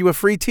will send you a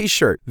free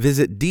t-shirt.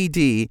 Visit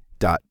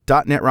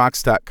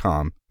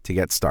dd.netrocks.com to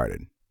get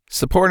started.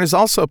 Support is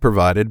also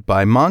provided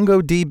by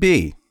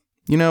MongoDB.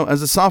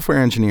 As a software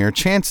engineer,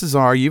 chances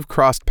are you've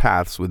crossed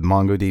paths with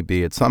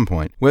MongoDB at some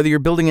point, whether you're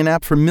building an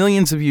app for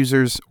millions of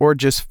users or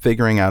just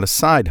figuring out a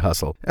side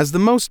hustle. As the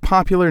most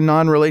popular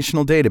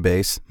non-relational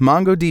database,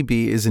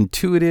 MongoDB is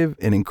intuitive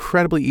and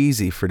incredibly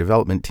easy for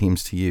development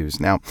teams to use.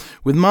 Now,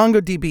 with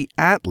MongoDB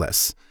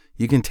Atlas,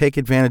 you can take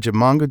advantage of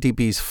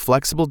MongoDB's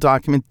flexible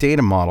document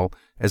data model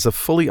as a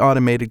fully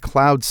automated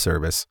cloud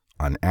service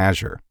on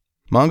Azure.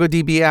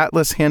 MongoDB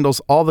Atlas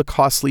handles all the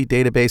costly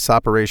database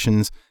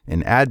operations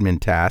and admin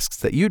tasks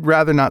that you'd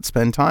rather not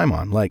spend time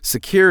on, like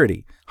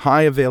security,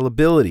 high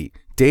availability,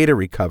 data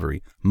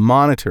recovery,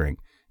 monitoring,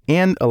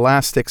 and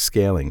elastic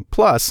scaling.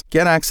 Plus,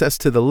 get access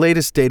to the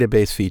latest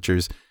database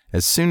features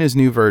as soon as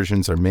new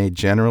versions are made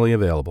generally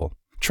available.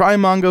 Try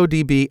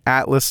MongoDB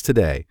Atlas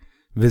today.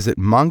 Visit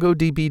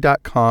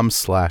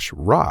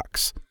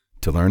mongodb.com/rocks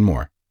to learn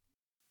more.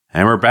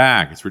 And we're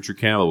back. It's Richard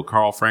Campbell with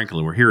Carl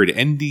Franklin. We're here at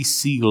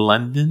NDC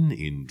London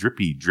in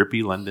drippy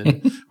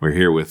London. We're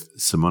here with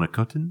Simona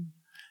Cotin,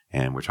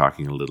 and we're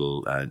talking a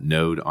little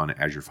Node on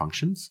Azure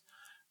Functions,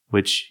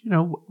 which,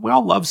 we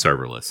all love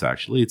serverless,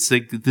 actually. It's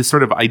like this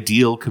sort of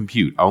ideal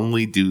compute.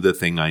 Only do the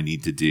thing I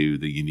need to do,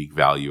 the unique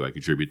value I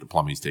contribute, the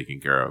plumbing's taken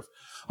care of.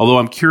 Although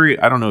I'm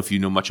curious, I don't know if you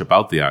know much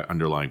about the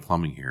underlying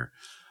plumbing here.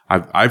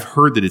 I've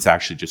heard that it's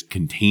actually just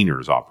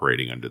containers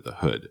operating under the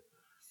hood.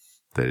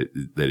 That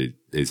it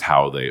is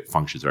how the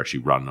functions are actually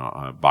run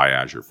by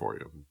Azure for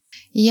you.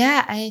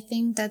 Yeah, I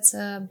think that's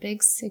a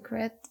big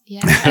secret.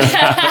 Yeah.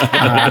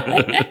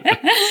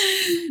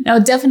 No,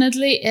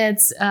 definitely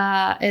it's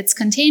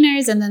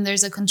containers, and then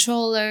there's a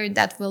controller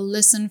that will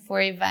listen for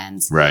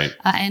events. Right.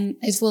 And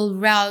it will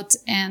route,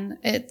 and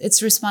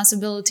its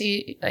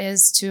responsibility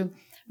is to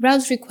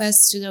route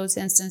requests to those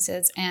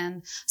instances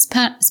and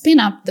spin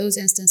up those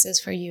instances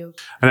for you.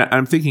 And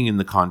I'm thinking in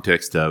the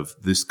context of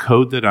this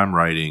code that I'm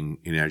writing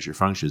in Azure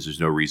Functions, there's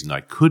no reason I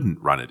couldn't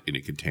run it in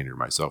a container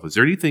myself. Is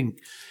there anything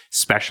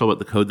special about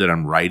the code that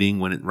I'm writing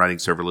when it's writing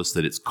serverless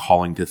that it's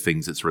calling to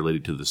things that's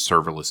related to the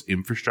serverless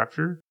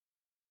infrastructure?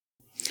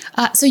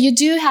 So you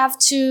do have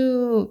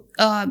to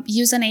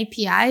use an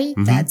API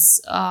that's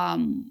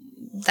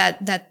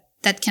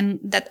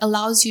that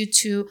allows you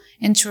to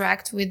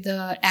interact with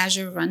the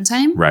Azure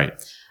runtime. Right.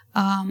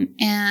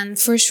 And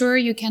for sure,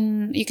 you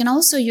can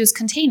also use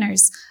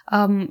containers.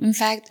 In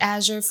fact,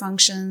 Azure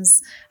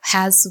Functions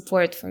has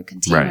support for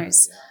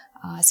containers.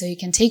 Right. So you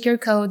can take your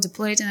code,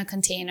 deploy it in a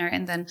container,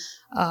 and then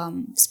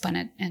spin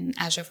it in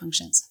Azure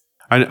Functions.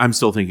 I'm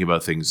still thinking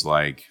about things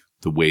like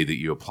the way that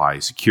you apply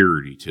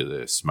security to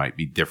this might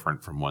be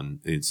different from one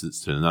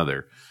instance to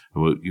another.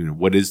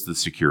 What is the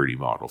security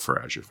model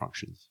for Azure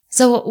Functions?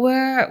 So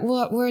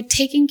we're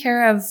taking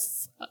care of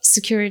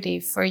security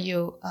for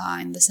you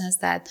in the sense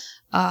that,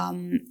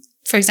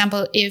 for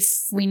example, if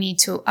we need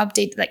to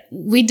update, like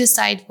we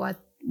decide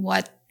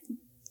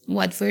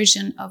what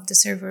version of the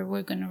server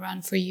we're going to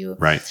run for you.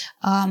 Right.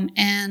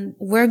 And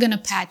we're going to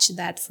patch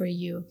that for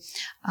you.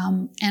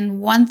 And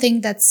one thing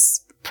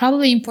that's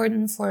probably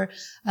important for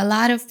a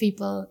lot of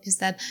people is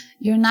that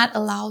you're not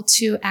allowed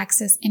to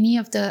access any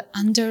of the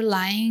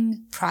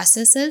underlying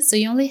processes. So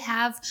you only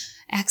have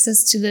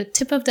access to the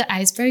tip of the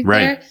iceberg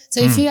there. So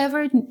if you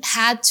ever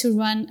had to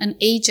run an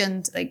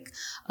agent, like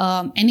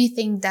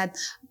anything that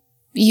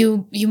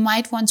you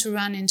might want to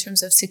run in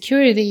terms of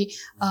security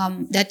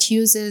that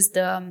uses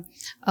the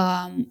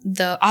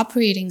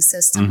operating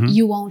system,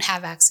 you won't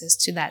have access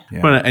to that.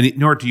 Yeah. Well,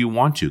 nor do you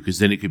want to, because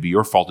then it could be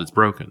your fault it's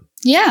broken.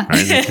 Yeah.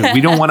 Right?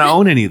 We don't want to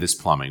own any of this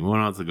plumbing. We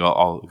want it to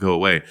go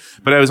away.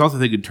 But I was also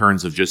thinking in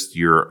terms of just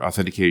your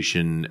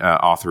authentication,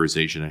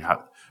 authorization, and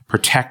how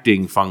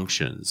protecting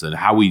functions and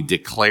how we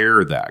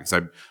declare that. Because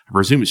I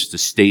presume it's just a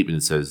statement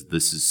that says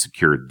this is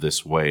secured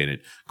this way, and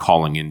it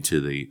calling into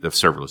the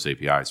serverless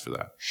APIs for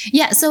that.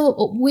 Yeah.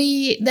 So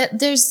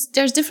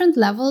there's different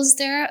levels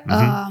there.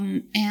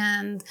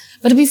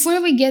 But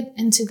before we get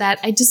into that,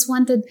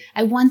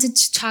 I wanted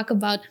to talk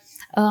about,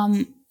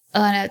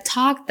 a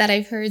talk that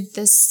I've heard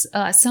this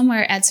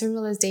somewhere at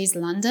Serverless Days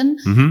London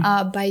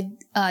by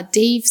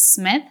Dave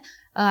Smith.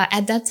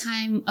 At that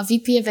time, a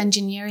VP of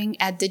engineering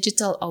at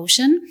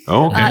DigitalOcean.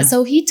 Oh, okay.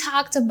 So he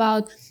talked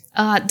about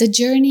the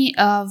journey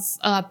of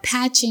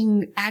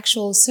patching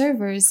actual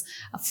servers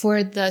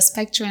for the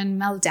Spectre and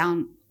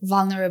Meltdown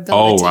vulnerability.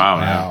 Oh,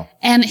 wow.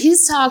 And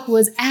his talk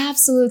was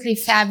absolutely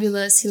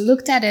fabulous. He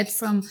looked at it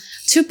from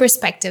two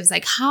perspectives,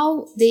 like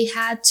how they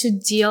had to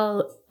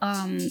deal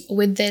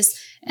with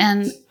this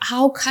and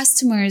how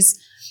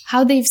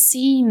they've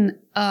seen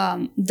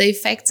the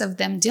effects of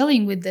them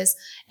dealing with this,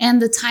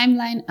 and the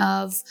timeline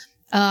of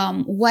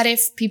what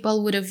if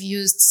people would have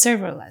used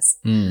serverless.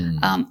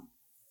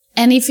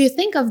 And if you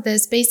think of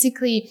this,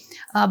 basically,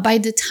 by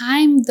the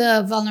time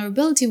the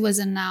vulnerability was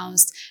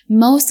announced,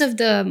 most of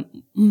the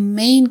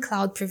main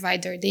cloud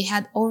provider, they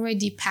had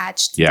already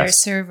patched their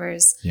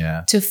servers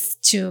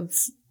to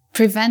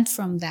prevent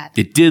from that.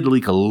 It did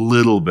leak a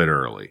little bit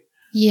early.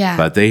 Yeah.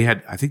 But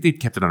I think they'd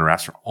kept it on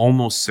wraps for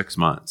almost 6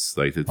 months.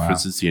 Like, for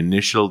instance, the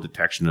initial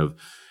detection of,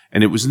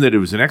 and it wasn't that it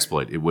was an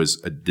exploit, it was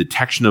a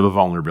detection of a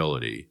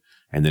vulnerability.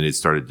 And then it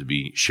started to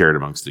be shared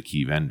amongst the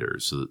key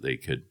vendors so that they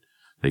could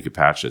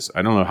patch this.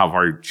 I don't know how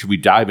far, should we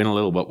dive in a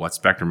little bit what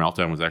Spectre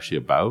Meltdown was actually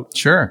about?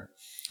 Sure.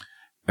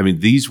 I mean,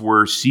 these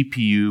were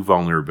CPU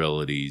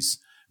vulnerabilities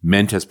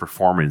meant as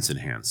performance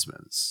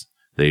enhancements.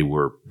 They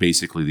were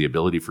basically the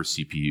ability for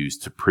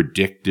CPUs to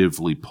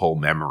predictively pull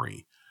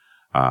memory,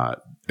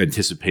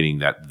 anticipating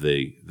that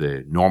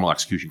the normal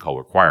execution call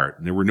required.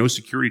 And there were no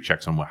security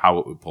checks on how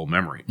it would pull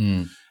memory.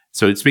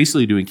 So it's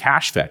basically doing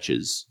cache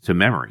fetches to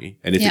memory.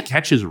 And if it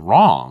catches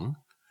wrong,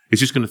 it's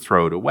just going to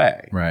throw it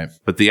away. Right.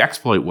 But the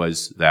exploit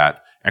was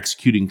that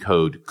executing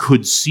code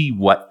could see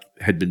what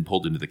had been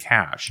pulled into the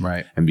cache.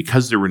 Right. And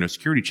because there were no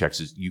security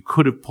checks, you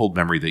could have pulled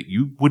memory that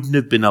you wouldn't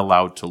have been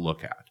allowed to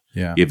look at.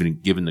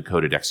 Given the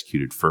code had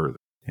executed further.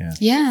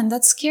 Yeah, and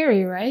that's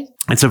scary, right?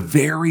 It's a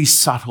very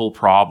subtle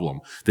problem.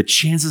 The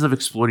chances of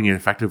exploiting it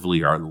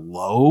effectively are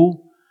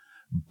low,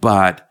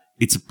 but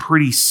it's a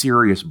pretty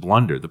serious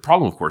blunder. The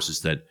problem, of course,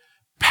 is that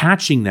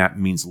patching that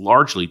means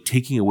largely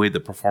taking away the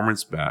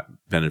performance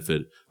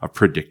benefit of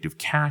predictive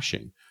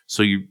caching.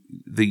 So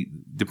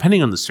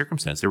depending on the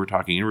circumstance, they were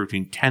talking anywhere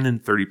between 10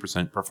 and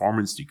 30%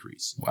 performance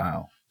decrease.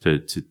 Wow. To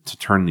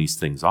turn these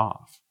things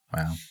off.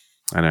 Wow.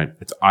 And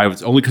it's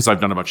only because I've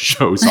done a bunch of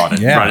shows on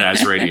it, run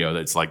as radio.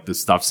 That's like the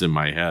stuff's in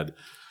my head.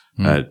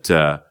 But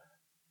I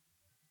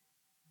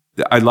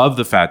love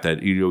the fact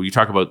that you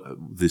talk about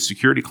the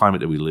security climate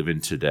that we live in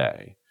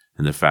today,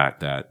 and the fact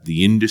that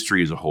the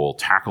industry as a whole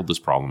tackled this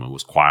problem and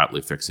was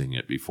quietly fixing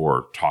it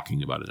before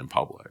talking about it in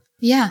public.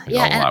 Yeah, all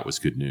that was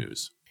good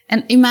news.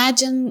 And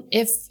imagine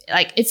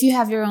if you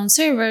have your own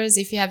servers,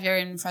 if you have your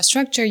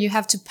infrastructure, you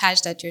have to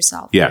patch that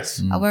yourself.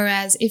 Yes.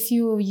 Whereas if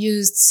you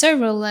used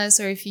serverless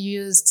or if you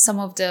used some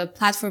of the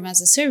platform as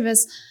a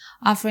service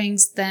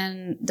offerings,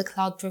 then the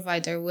cloud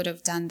provider would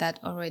have done that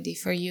already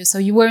for you. So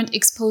you weren't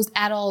exposed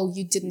at all.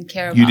 You didn't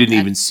care about it. You didn't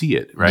even see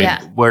it, right?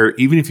 Yeah. Where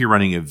even if you're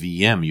running a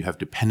VM, you have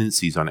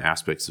dependencies on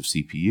aspects of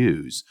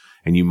CPUs,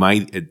 and you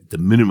might, at the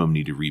minimum,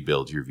 need to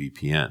rebuild your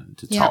VPN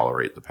to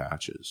tolerate the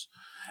patches.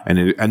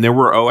 And there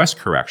were OS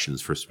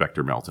corrections for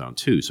Spectre Meltdown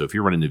too. So if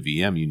you're running the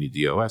VM, you need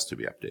the OS to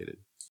be updated.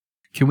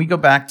 Can we go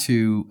back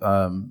to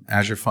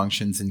Azure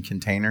Functions and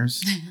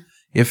containers?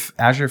 If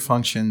Azure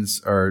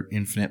Functions are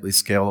infinitely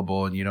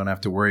scalable and you don't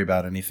have to worry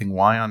about anything,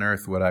 why on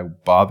earth would I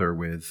bother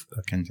with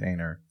a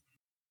container?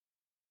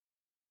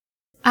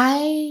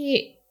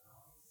 I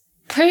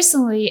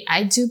Personally,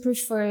 I do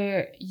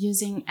prefer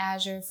using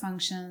Azure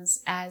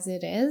Functions as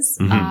it is.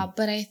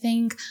 But I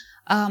think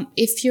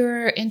if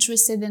you're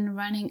interested in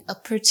running a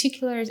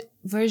particular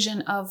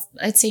version of,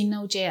 let's say,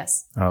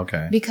 Node.js,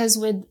 Okay. because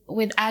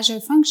with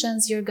Azure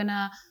Functions, you're going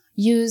to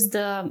use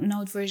the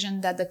Node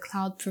version that the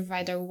cloud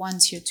provider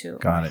wants you to.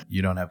 Got it.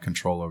 You don't have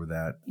control over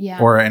that. Yeah.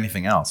 Or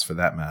anything else for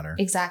that matter.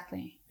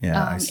 Exactly.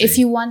 Yeah, I see. If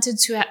you wanted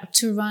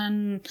to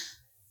run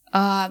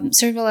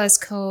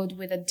serverless code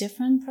with a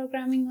different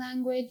programming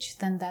language,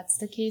 then that's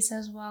the case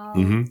as well.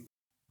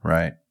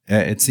 Right.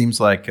 It seems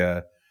like,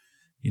 as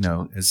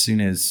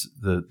soon as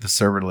the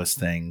serverless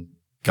thing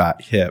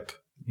got hip,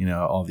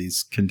 all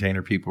these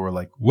container people were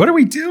like, what are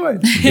we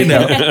doing?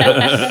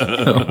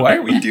 Why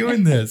are we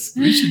doing this?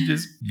 We should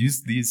just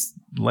use these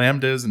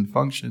lambdas and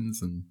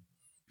functions and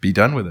be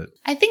done with it.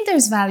 I think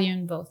there's value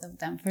in both of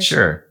them for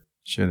sure.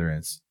 Sure there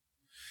is.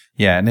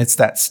 Yeah. And it's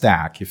that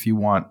stack. If you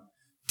want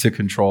to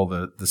control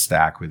the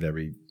stack with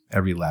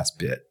every last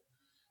bit.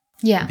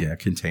 Yeah.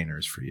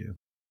 Containers for you.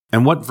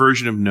 And what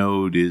version of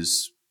Node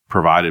is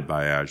provided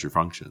by Azure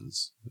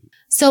Functions?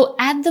 So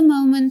at the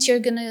moment, you're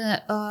going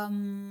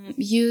to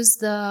use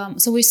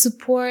so we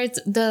support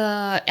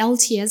the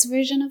LTS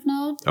version of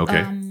Node.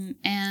 Okay.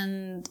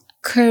 And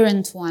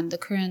current.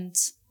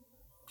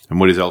 And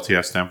what does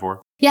LTS stand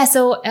for? Yeah,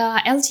 so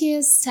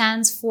LTS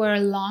stands for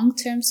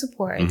long-term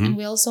support, and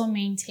we also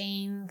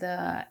maintain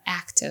the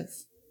active.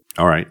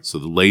 All right. So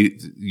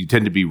you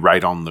tend to be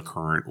right on the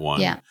current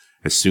one. Yeah.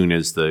 As soon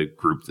as the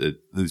group that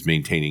is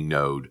maintaining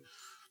Node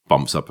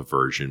bumps up a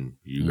version,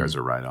 you guys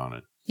are right on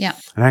it. Yeah.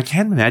 And I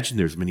can't imagine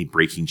there's many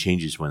breaking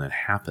changes when that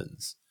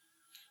happens.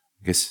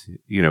 I guess,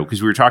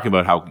 because we were talking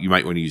about how you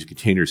might want to use a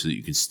container so that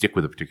you can stick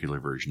with a particular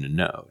version of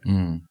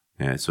Node.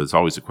 And so it's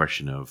always a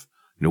question of,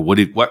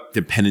 what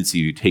dependency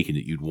you taken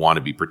that you'd want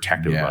to be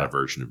protective about a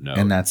version of Node.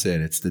 And that's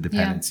it. It's the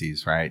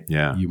dependencies, right?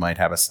 Yeah. You might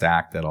have a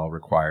stack that all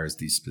requires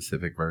these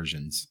specific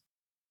versions.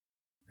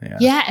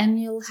 Yeah, and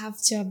you'll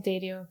have to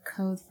update your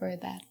code for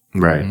that.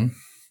 Right.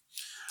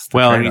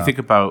 Well, and you trade-off. think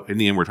about, in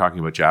the end, we're talking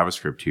about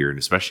JavaScript here, and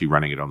especially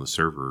running it on the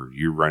server.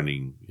 You're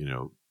running,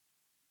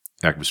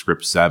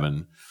 ECMAScript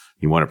 7.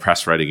 You want to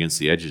press right against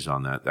the edges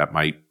on that.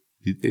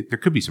 There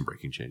could be some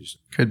breaking changes.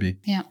 Could be.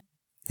 Yeah.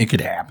 It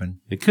could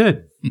happen. It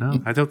could.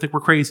 No, I don't think we're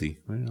crazy.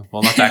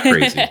 Well, not that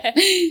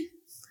crazy.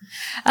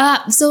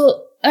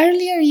 So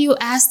earlier you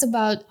asked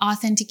about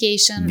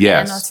authentication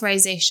and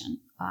authorization.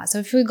 So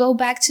if we go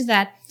back to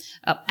that,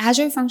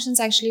 Azure Functions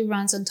actually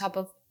runs on top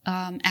of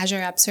Azure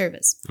App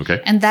Service.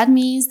 Okay. And that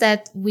means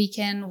that we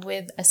can,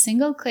 with a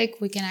single click,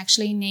 we can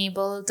actually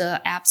enable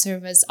the App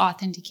Service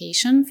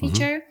authentication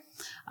feature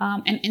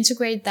and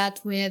integrate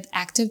that with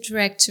Active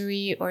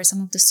Directory or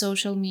some of the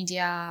social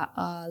media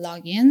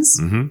logins.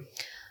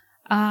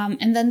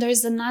 And then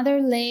there's another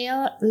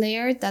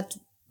layer that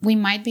we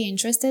might be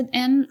interested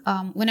in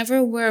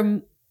whenever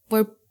we're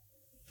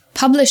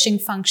publishing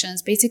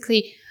functions,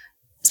 basically,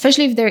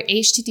 especially if they're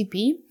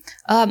HTTP,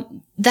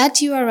 that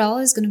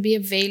URL is going to be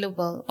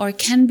available or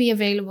can be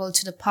available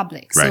to the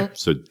public. Right.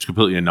 So it's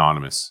completely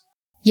anonymous.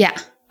 Yeah.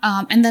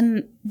 And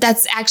then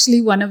that's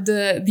actually one of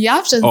the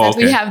options that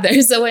we have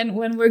there. So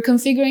when we're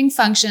configuring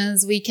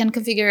functions, we can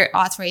configure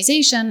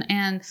authorization.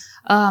 And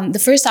the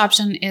first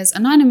option is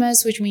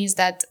anonymous, which means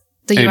that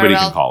the Anybody URL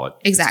can call it.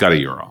 Exactly.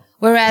 It's got a URL.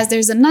 Whereas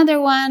there's another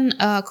one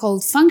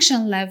called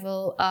function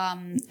level,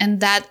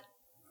 and that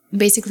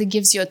basically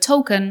gives you a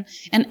token,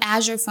 and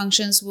Azure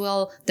Functions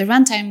the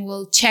runtime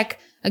will check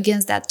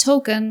against that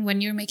token when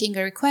you're making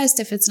a request.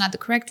 If it's not the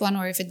correct one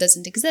or if it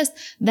doesn't exist,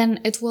 then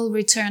it will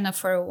return a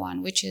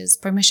 401, which is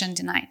permission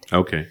denied.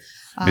 Okay.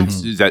 And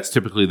that's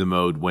typically the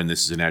mode when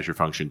this is an Azure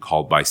function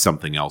called by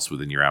something else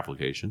within your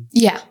application?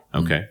 Yeah.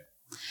 Okay.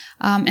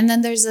 And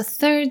then there's a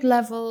third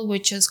level,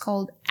 which is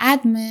called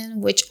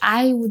admin, which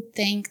I would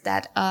think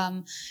that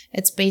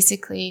it's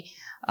basically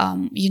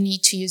you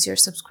need to use your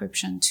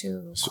subscription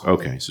to.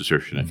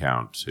 Subscription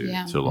account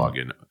to log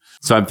in.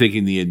 So I'm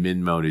thinking the admin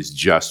mode is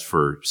just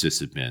for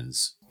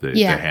sysadmins, the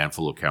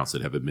handful of accounts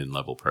that have admin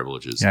level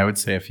privileges. Yeah, I would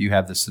say if you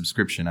have the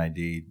subscription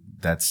ID,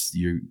 that's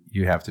you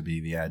have to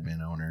be the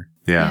admin owner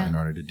in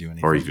order to do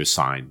anything. Or you just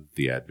sign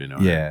the admin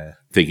owner. Yeah.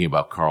 Thinking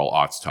about Carl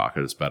Ott's talk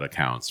about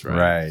accounts, right?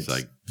 Right. It's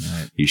like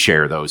you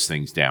share those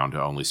things down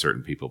to only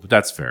certain people, but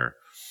that's fair.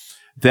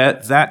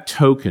 That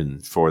token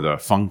for the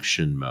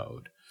function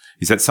mode,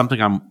 is that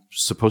something I'm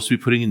supposed to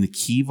be putting in the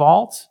key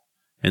vault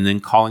and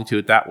then calling to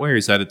it that way? Or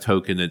is that a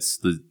token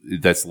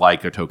that's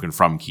like a token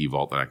from Key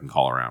Vault that I can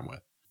call around with?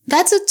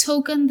 That's a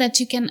token that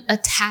you can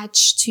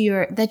attach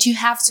that you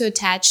have to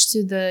attach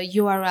to the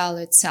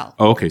URL itself.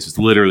 Oh, okay. So it's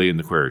literally in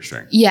the query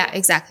string. Yeah,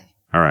 exactly.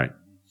 All right.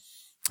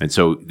 And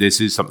so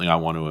this is something I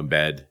want to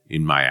embed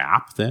in my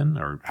app then,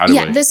 or how do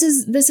I? This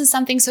is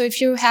something. So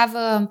if you have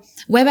a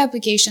web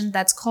application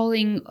that's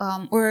calling,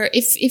 or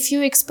if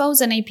you expose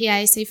an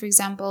API, say for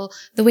example,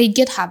 the way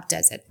GitHub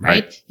does it,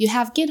 right? You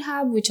have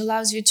GitHub, which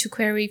allows you to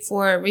query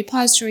for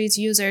repositories,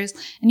 users,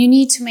 and you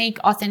need to make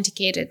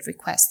authenticated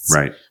requests.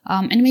 Right.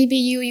 And maybe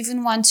you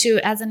even want to,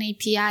 as an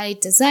API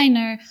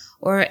designer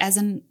or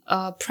as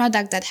a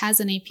product that has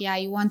an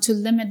API, you want to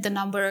limit the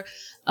number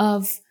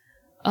of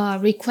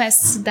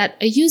requests that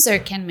a user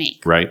can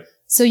make. Right.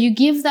 So you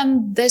give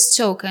them this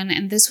token,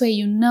 and this way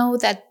you know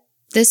that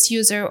this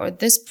user or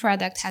this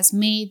product has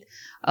made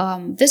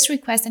this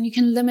request, and you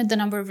can limit the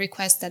number of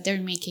requests that they're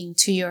making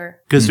to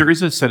your. Because there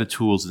is a set of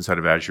tools inside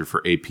of Azure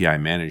for API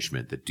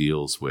management that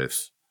deals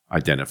with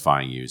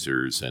identifying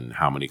users and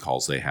how many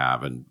calls they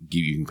have, and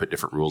you can put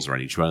different rules around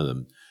each one of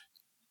them.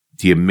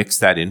 Do you mix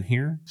that in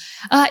here?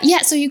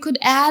 So you could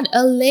add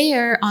a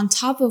layer on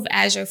top of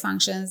Azure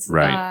Functions.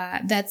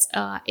 Right. That's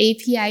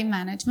API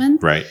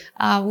management. Right.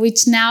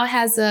 Which now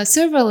has a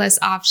serverless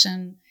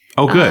option.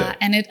 Oh, good.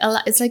 And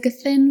it's like a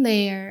thin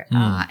layer,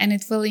 and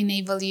it will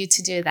enable you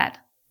to do that.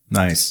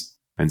 Nice.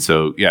 And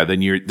so,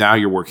 then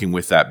you're working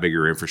with that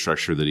bigger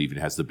infrastructure that even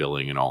has the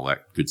billing and all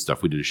that good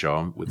stuff. We did a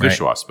show with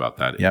Vishwas about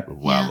that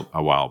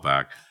a while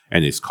back,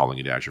 and it's calling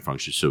it Azure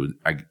Functions. So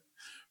I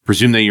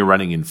presume that you're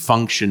running in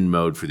function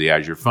mode for the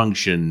Azure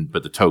function,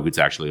 but the token's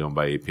actually owned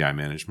by API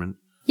management.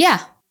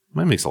 Yeah.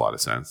 That makes a lot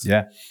of sense.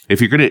 Yeah. If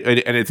you're going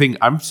to, and I think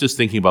I'm just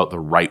thinking about the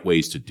right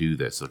ways to do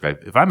this. Like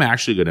if I'm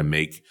actually going to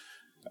make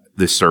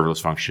this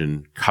serverless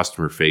function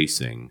customer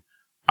facing,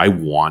 I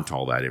want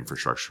all that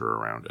infrastructure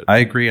around it. I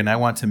agree. And I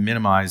want to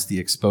minimize the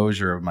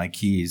exposure of my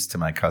keys to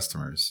my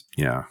customers.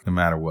 Yeah. No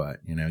matter what,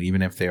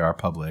 even if they are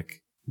public.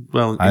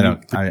 Well,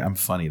 I'm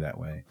funny that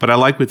way. But I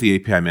like with the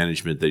API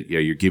management that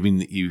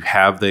you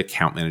have the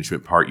account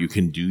management part. You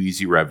can do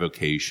easy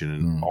revocation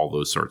and all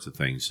those sorts of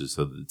things.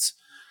 So that's,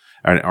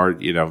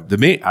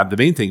 the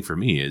main thing for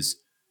me is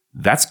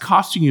that's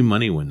costing you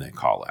money when they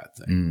call that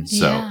thing.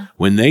 So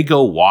when they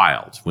go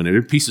wild, when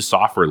a piece of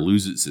software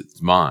loses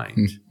its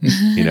mind,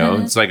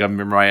 it's like I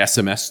remember my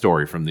SMS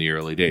story from the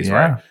early days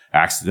where I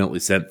accidentally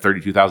sent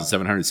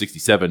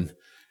 32,767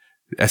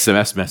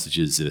 SMS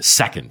messages in a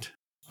second.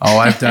 Oh,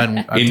 I've done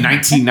in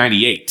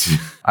 1998.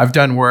 I've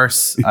done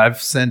worse.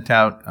 I've sent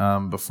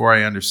out before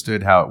I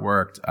understood how it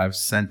worked. I've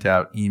sent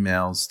out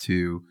emails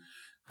to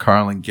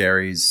Carl and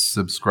Gary's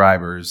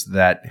subscribers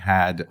that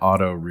had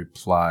auto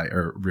reply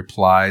or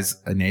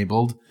replies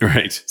enabled.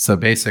 Right. So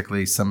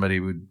basically, somebody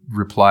would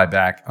reply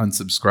back,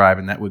 unsubscribe,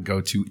 and that would go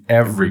to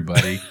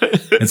everybody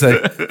and say,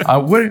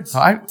 I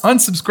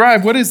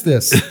unsubscribe. What is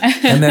this?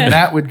 And then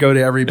that would go to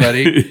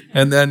everybody.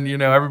 And then,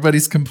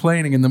 everybody's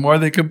complaining. And the more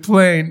they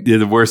complain,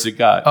 the worse it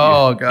got.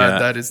 Oh, God,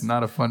 that is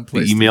not a fun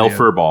place. The email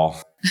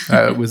furball.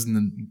 It was in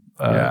the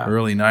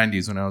early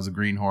 90s when I was a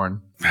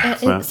greenhorn.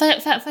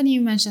 Funny you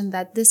mentioned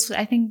that.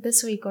 I think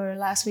this week or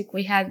last week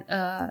we had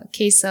a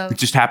case of. It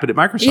just happened at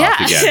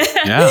Microsoft again.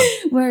 Yeah.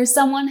 Where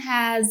someone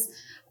has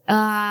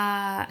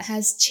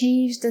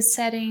changed the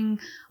setting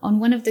on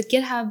one of the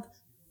GitHub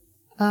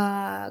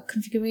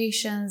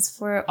configurations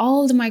for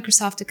all the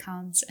Microsoft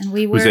accounts, and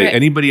we were. Was that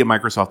anybody at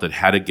Microsoft that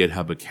had a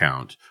GitHub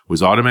account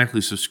was automatically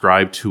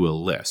subscribed to a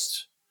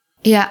list?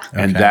 Yeah.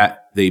 And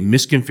that they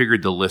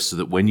misconfigured the list so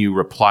that when you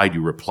replied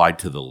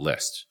to the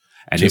list.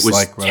 And just it was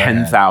like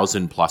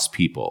 10,000 plus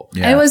people.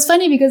 Yeah. It was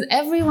funny because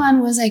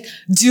everyone was like,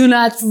 do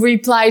not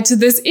reply to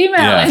this email.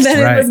 And then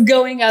it was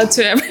going out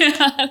to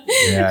everyone.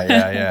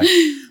 Yeah.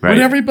 Right. Would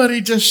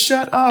everybody just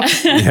shut up?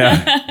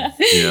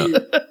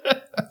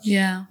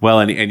 Yeah. Well,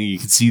 and you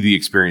can see the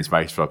experience.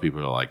 Microsoft people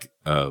are like,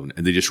 and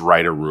they just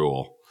write a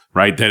rule.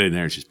 Right then and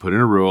there, just put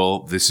in a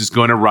rule. This is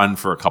going to run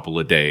for a couple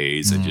of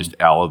days, and just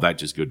all of that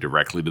just go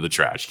directly to the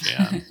trash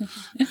can.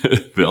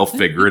 They'll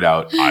figure it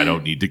out. I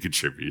don't need to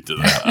contribute to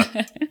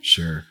that.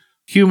 Sure.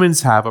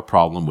 Humans have a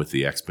problem with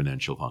the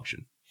exponential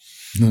function.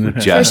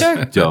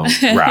 Just don't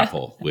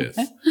grapple with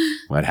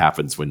what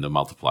happens when the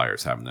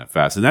multipliers happen that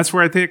fast. And that's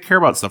where I think I care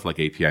about stuff like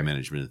API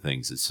management and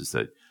things. It's just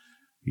that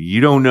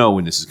you don't know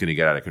when this is going to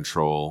get out of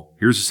control.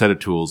 Here's a set of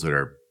tools that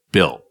are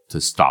built to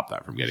stop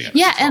that from getting out of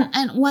control.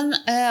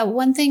 And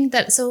one thing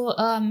that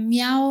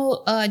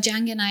Miao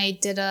Zhang and I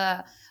did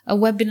a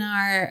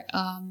webinar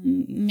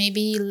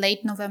maybe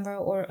late November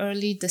or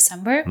early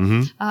December,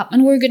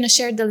 and we're going to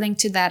share the link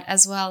to that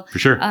as well. For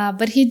sure.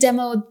 But he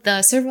demoed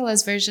the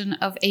serverless version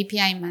of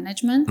API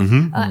management,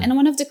 and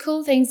one of the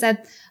cool things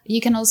that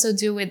you can also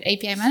do with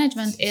API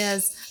management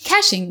is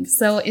caching.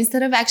 So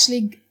instead of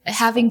actually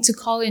having to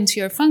call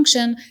into your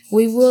function,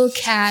 we will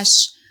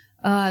cache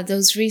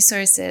those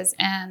resources,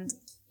 and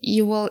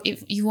you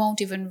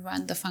won't even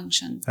run the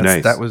function.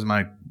 Nice. That was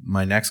my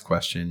next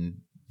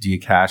question. Do you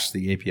cache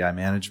the API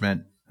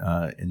management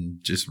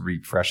and just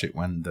refresh it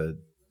when the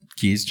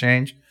keys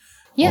change?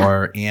 Yeah.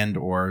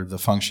 Or the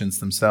functions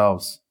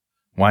themselves?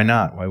 Why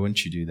not? Why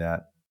wouldn't you do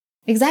that?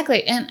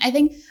 Exactly. And I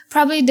think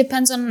probably it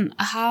depends on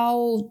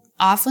how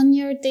often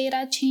your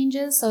data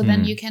changes. So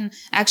then you can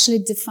actually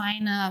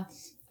define a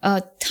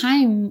a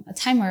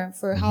timer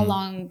for how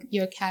long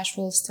your cache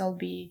will still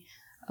be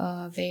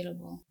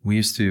available. We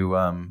used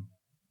to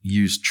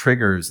use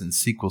triggers in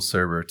SQL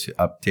Server to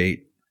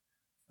update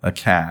a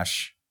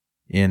cache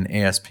in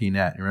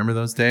ASP.NET. You remember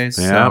those days?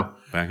 Yeah, So,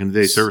 back in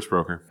the day, service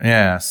broker.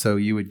 yeah, so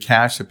you would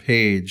cache a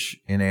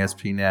page in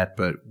ASP.NET,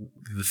 but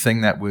the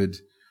thing that would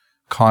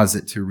cause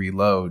it to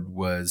reload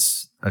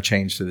was a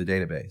change to the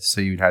database.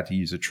 So you'd have to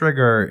use a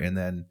trigger, and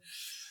then,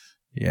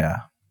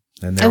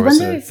 then there was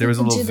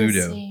a little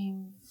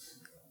voodoo.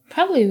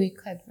 Probably we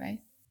could, right?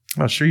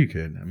 Well, sure you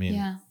could. I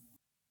mean,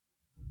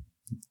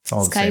 it's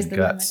all Sky's the same the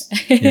guts.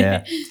 limit.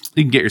 Yeah.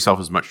 You can get yourself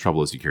as much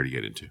trouble as you care to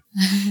get into.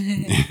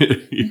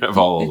 You have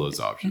all of those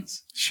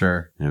options.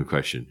 Sure. No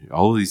question.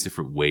 All of these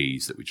different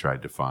ways that we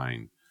tried to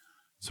find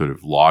sort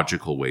of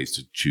logical ways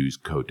to choose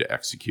code to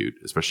execute,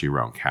 especially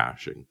around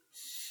caching.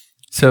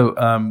 So,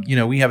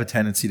 we have a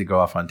tendency to go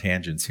off on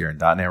tangents here in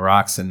 .NET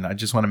Rocks, and I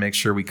just want to make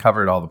sure we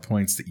covered all the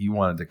points that you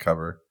wanted to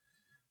cover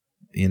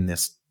in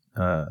this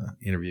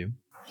interview.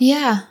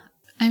 Yeah.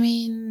 I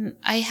mean,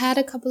 I had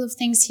a couple of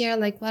things here,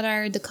 like what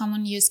are the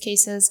common use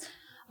cases?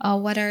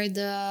 What are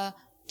the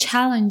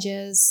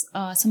challenges?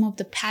 Some of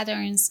the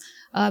patterns.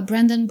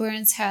 Brendan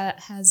Burns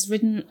has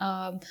written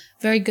a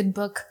very good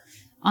book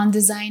on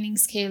designing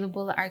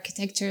scalable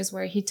architectures,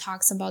 where he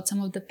talks about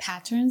some of the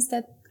patterns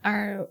that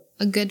are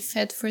a good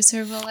fit for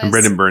serverless. And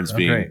Brendan Burns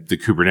being great. the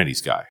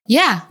Kubernetes guy.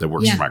 Yeah. That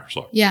works for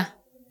Microsoft. Yeah.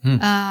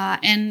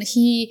 And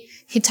he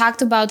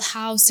talked about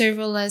how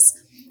serverless,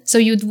 so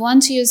you'd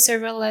want to use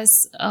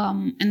serverless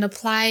and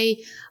apply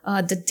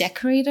the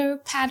decorator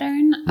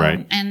pattern.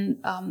 Right.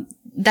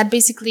 That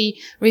basically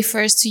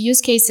refers to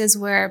use cases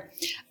where,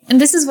 and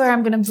this is where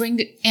I'm going to bring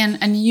in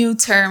a new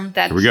term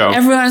that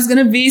everyone's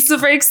going to be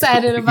super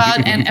excited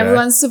about and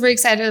everyone's super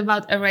excited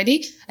about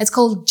already. It's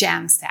called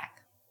Jamstack.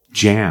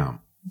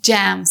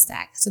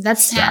 Jamstack. So that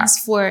stands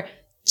for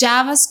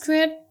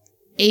JavaScript,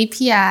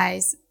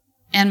 APIs,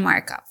 and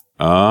markup.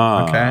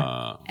 Oh. Okay.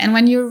 And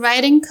when you're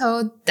writing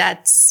code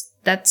that's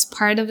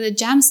part of the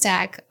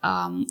Jamstack,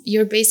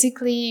 you're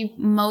basically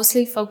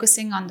mostly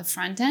focusing on the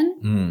front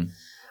end.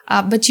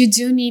 But you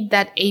do need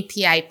that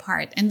API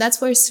part. And that's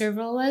where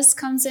serverless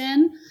comes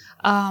in,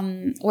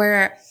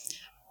 where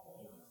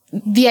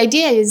the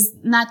idea is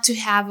not to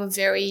have a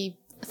very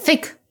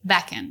thick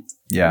backend.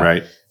 Yeah.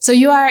 Right. So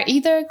you are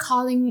either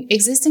calling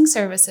existing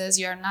services,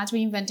 you're not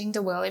reinventing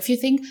the wheel. If you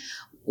think,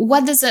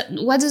 what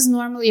does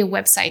normally a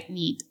website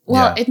need?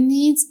 Well, it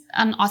needs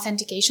an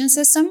authentication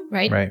system,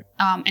 right? Right.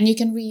 And you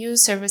can reuse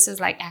services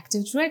like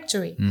Active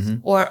Directory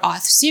or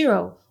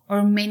Auth0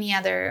 or many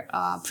other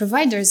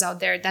providers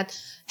out there that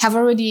have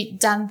already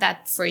done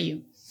that for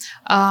you.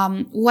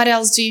 What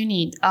else do you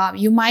need?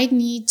 You might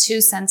need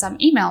to send some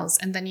emails,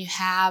 and then you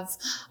have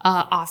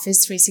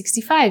Office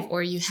 365,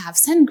 or you have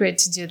SendGrid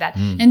to do that.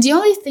 And the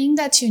only thing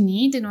that you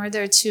need in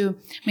order to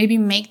maybe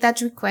make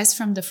that request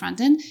from the front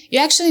end, you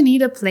actually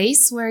need a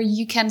place where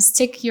you can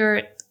stick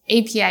your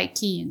API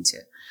key into.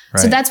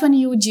 Right. So that's when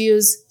you would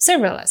use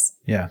serverless.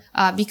 Yeah.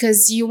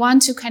 Because you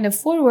want to kind of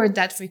forward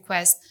that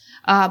request,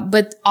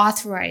 but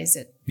authorize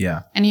it.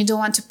 Yeah. And you don't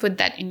want to put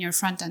that in your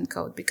front end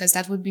code because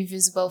that would be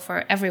visible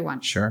for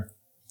everyone. Sure.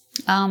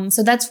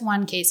 So that's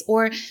one case.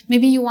 Or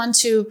maybe you want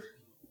to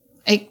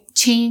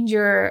change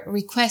your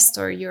request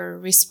or your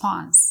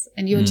response,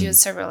 and you would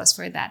use serverless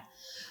for that.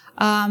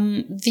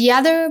 The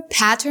other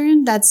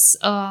pattern that's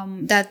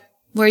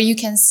where you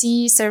can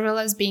see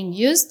serverless being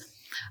used,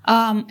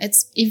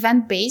 it's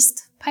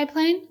event-based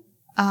pipeline.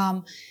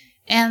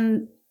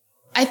 And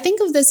I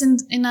think of this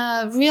in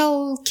a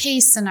real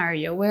case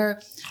scenario where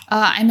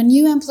I'm a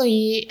new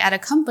employee at a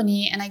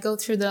company and I go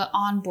through the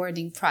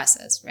onboarding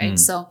process, right?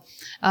 So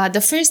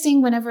the first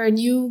thing whenever a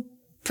new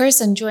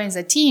person joins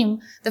a team,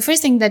 the first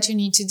thing that you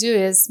need to do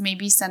is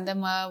maybe send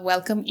them a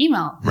welcome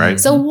email. Right.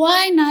 So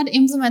why not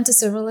implement a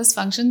serverless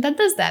function that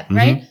does that,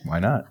 right? Why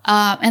not?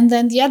 And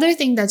then the other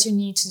thing that you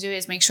need to do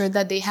is make sure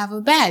that they have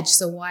a badge.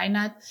 So why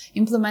not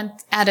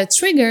add a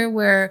trigger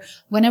where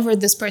whenever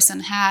this person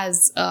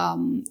has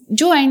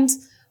joined,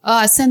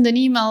 send an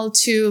email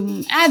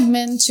to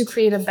admin to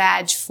create a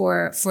badge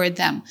for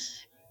them.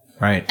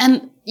 Right.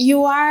 And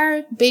you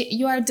are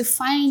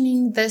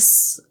defining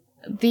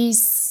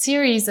these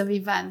series of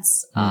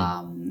events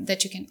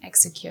that you can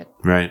execute.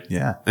 Right.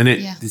 Yeah. And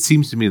it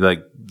seems to me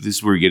like this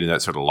is where you're getting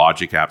that sort of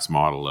logic apps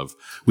model of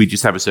we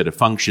just have a set of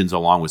functions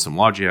along with some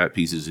logic app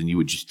pieces, and you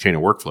would just chain a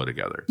workflow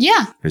together.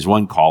 Yeah. There's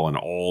one call and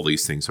all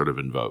these things sort of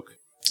invoke.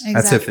 Exactly.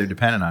 That's if they're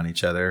dependent on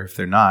each other. If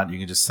they're not, you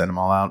can just send them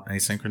all out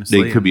asynchronously.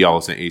 They could be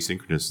all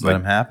asynchronous. Let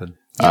them happen.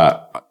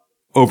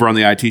 Over on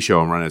the IT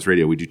show on Run As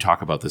Radio, we do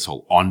talk about this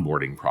whole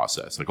onboarding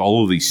process. Like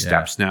all of these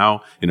steps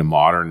now in a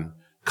modern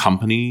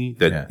company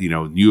that,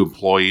 new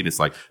employee, and it's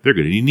like, they're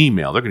going to need an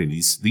email. They're going to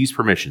need these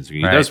permissions. They're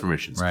going to need those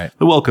permissions. Right.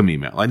 The welcome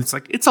email. And it's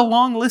like, it's a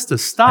long list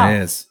of stuff.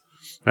 It is.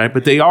 Right.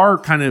 But they are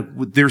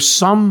there's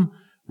some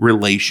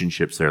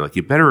relationships there. Like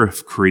you better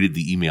have created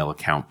the email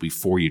account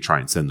before you try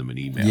and send them an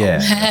email.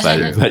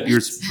 Yeah.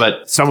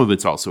 but some of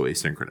it's also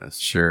asynchronous.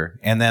 Sure.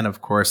 And then,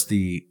 of course,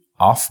 the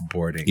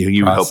offboarding.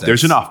 You would hope process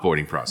there's an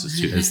offboarding process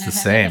too. is the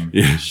same.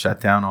 Yeah.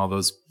 Shut down all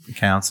those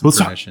accounts and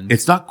permissions.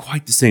 It's not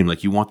quite the same.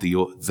 Like you want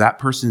that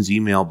person's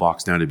email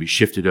box now to be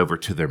shifted over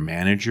to their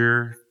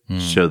manager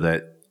so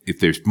that if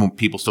there's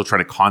people still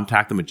trying to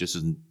contact them, it just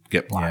doesn't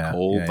get black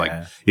holed.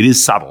 It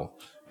is subtle,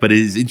 but it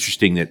is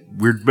interesting that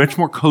we're much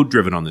more code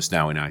driven on this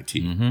now in IT.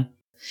 Mm-hmm.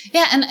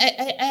 Yeah, and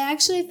I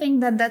actually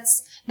think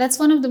that's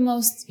one of the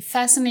most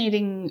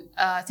fascinating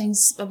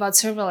things about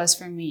serverless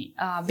for me,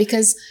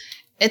 because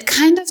it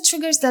kind of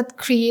triggers that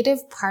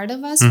creative part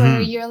of us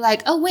where you're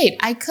like, oh, wait,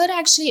 I could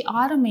actually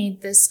automate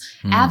this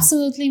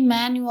absolutely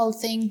manual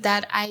thing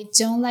that I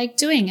don't like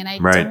doing and I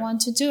don't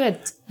want to do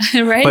it.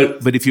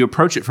 Right? But if you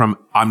approach it from,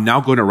 I'm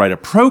now going to write a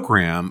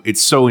program,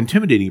 it's so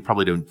intimidating, you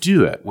probably don't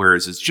do it.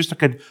 Whereas it's just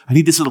like, I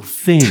need this little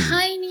thing.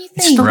 Tiny thing.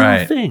 It's the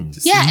little thing.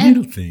 Yeah,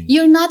 and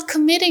you're not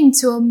committing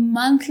to a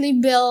monthly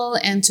bill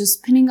and to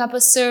spinning up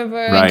a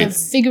server and to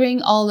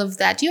figuring all of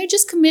that. You're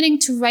just committing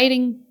to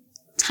writing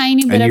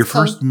tiny bit of code. And your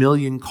first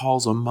million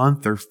calls a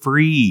month are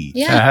free.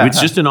 Yeah. If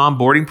it's just an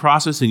onboarding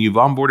process and you've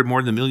onboarded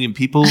more than 1 million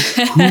people,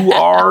 who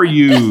are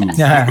you?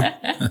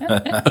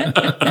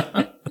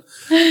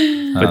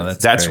 But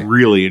that's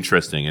really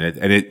interesting.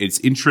 And it's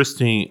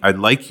interesting. I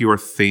like your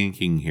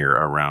thinking here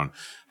around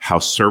how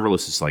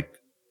serverless is like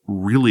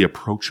really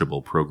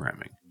approachable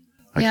programming.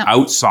 Like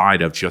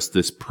outside of just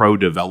this pro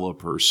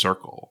developer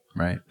circle.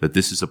 Right. That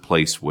this is a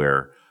place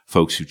where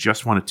folks who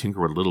just want to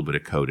tinker with a little bit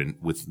of code and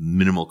with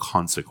minimal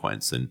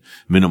consequence and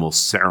minimal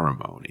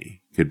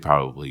ceremony could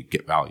probably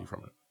get value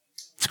from it.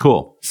 It's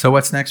cool. So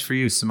what's next for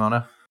you,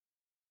 Simona?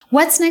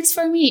 What's next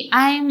for me?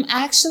 I'm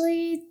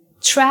actually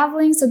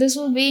traveling. So this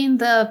will be in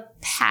the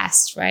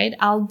past, right?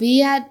 I'll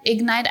be at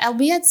Ignite. I'll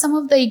be at some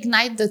of the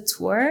Ignite the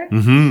Tour.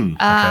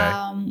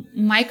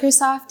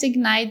 Microsoft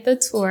Ignite the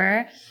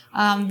Tour.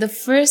 The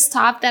first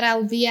stop that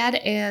I'll be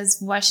at is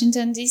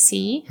Washington,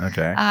 D.C.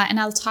 Okay. And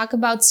I'll talk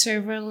about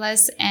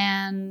serverless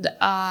and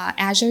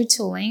Azure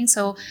tooling.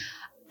 So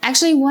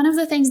actually, one of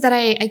the things that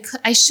I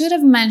should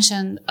have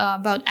mentioned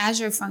about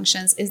Azure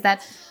Functions is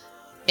that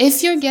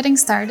if you're getting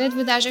started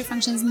with Azure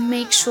Functions,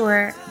 make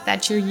sure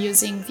that you're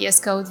using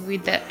VS Code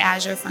with the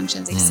Azure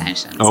Functions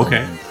extensions.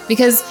 Okay.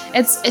 Because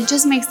it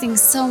just makes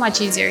things so much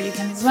easier. You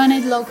can run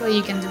it locally,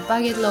 you can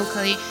debug it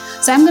locally.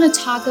 So I'm going to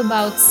talk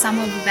about some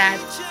of that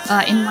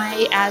in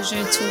my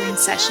Azure tooling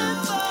session.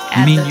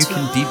 You mean you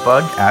can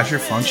debug Azure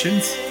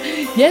Functions?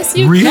 Yes,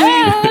 you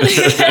can.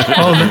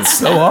 Oh, that's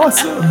so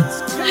awesome.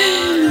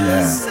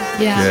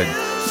 Yeah. Good.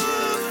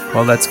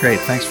 Well, that's great.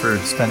 Thanks for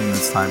spending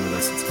this time with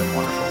us. It's been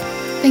wonderful.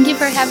 Thank you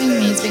for having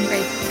me. It's been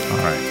great. All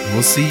right.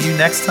 We'll see you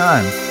next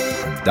time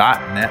on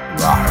 .NET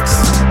Rocks.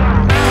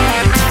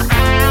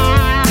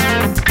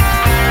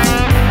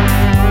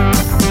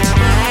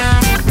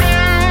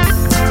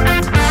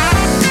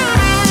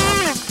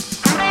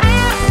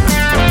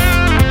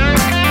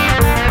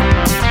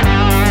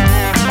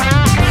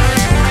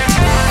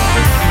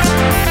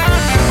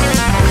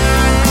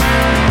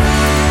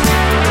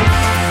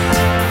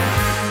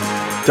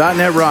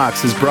 .NET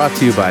Rocks is brought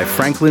to you by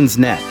Franklin's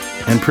Net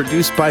and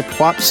produced by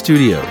Plop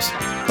Studios,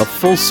 a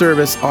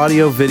full-service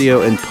audio,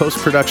 video, and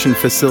post-production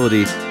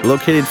facility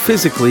located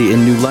physically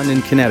in New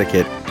London,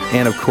 Connecticut,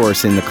 and of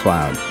course in the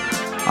cloud.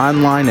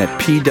 Online at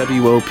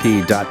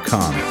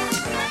pwop.com.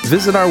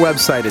 Visit our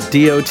website at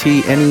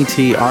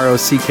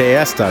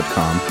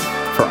dotnetrocks.com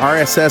for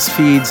RSS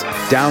feeds,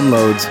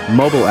 downloads,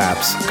 mobile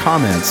apps,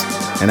 comments,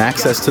 and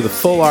access to the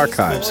full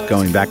archives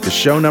going back to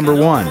show number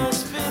 1,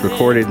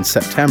 recorded in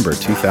September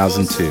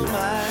 2002.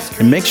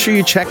 And make sure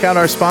you check out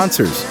our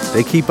sponsors.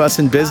 They keep us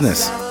in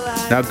business.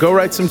 Now go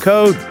write some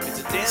code.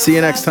 See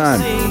you next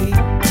time.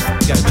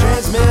 Got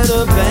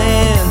transmitter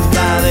banned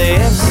by the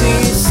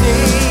FCC.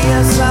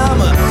 Yes,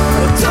 I'm a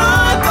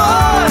toy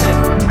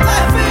boy.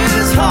 Life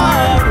is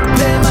hard.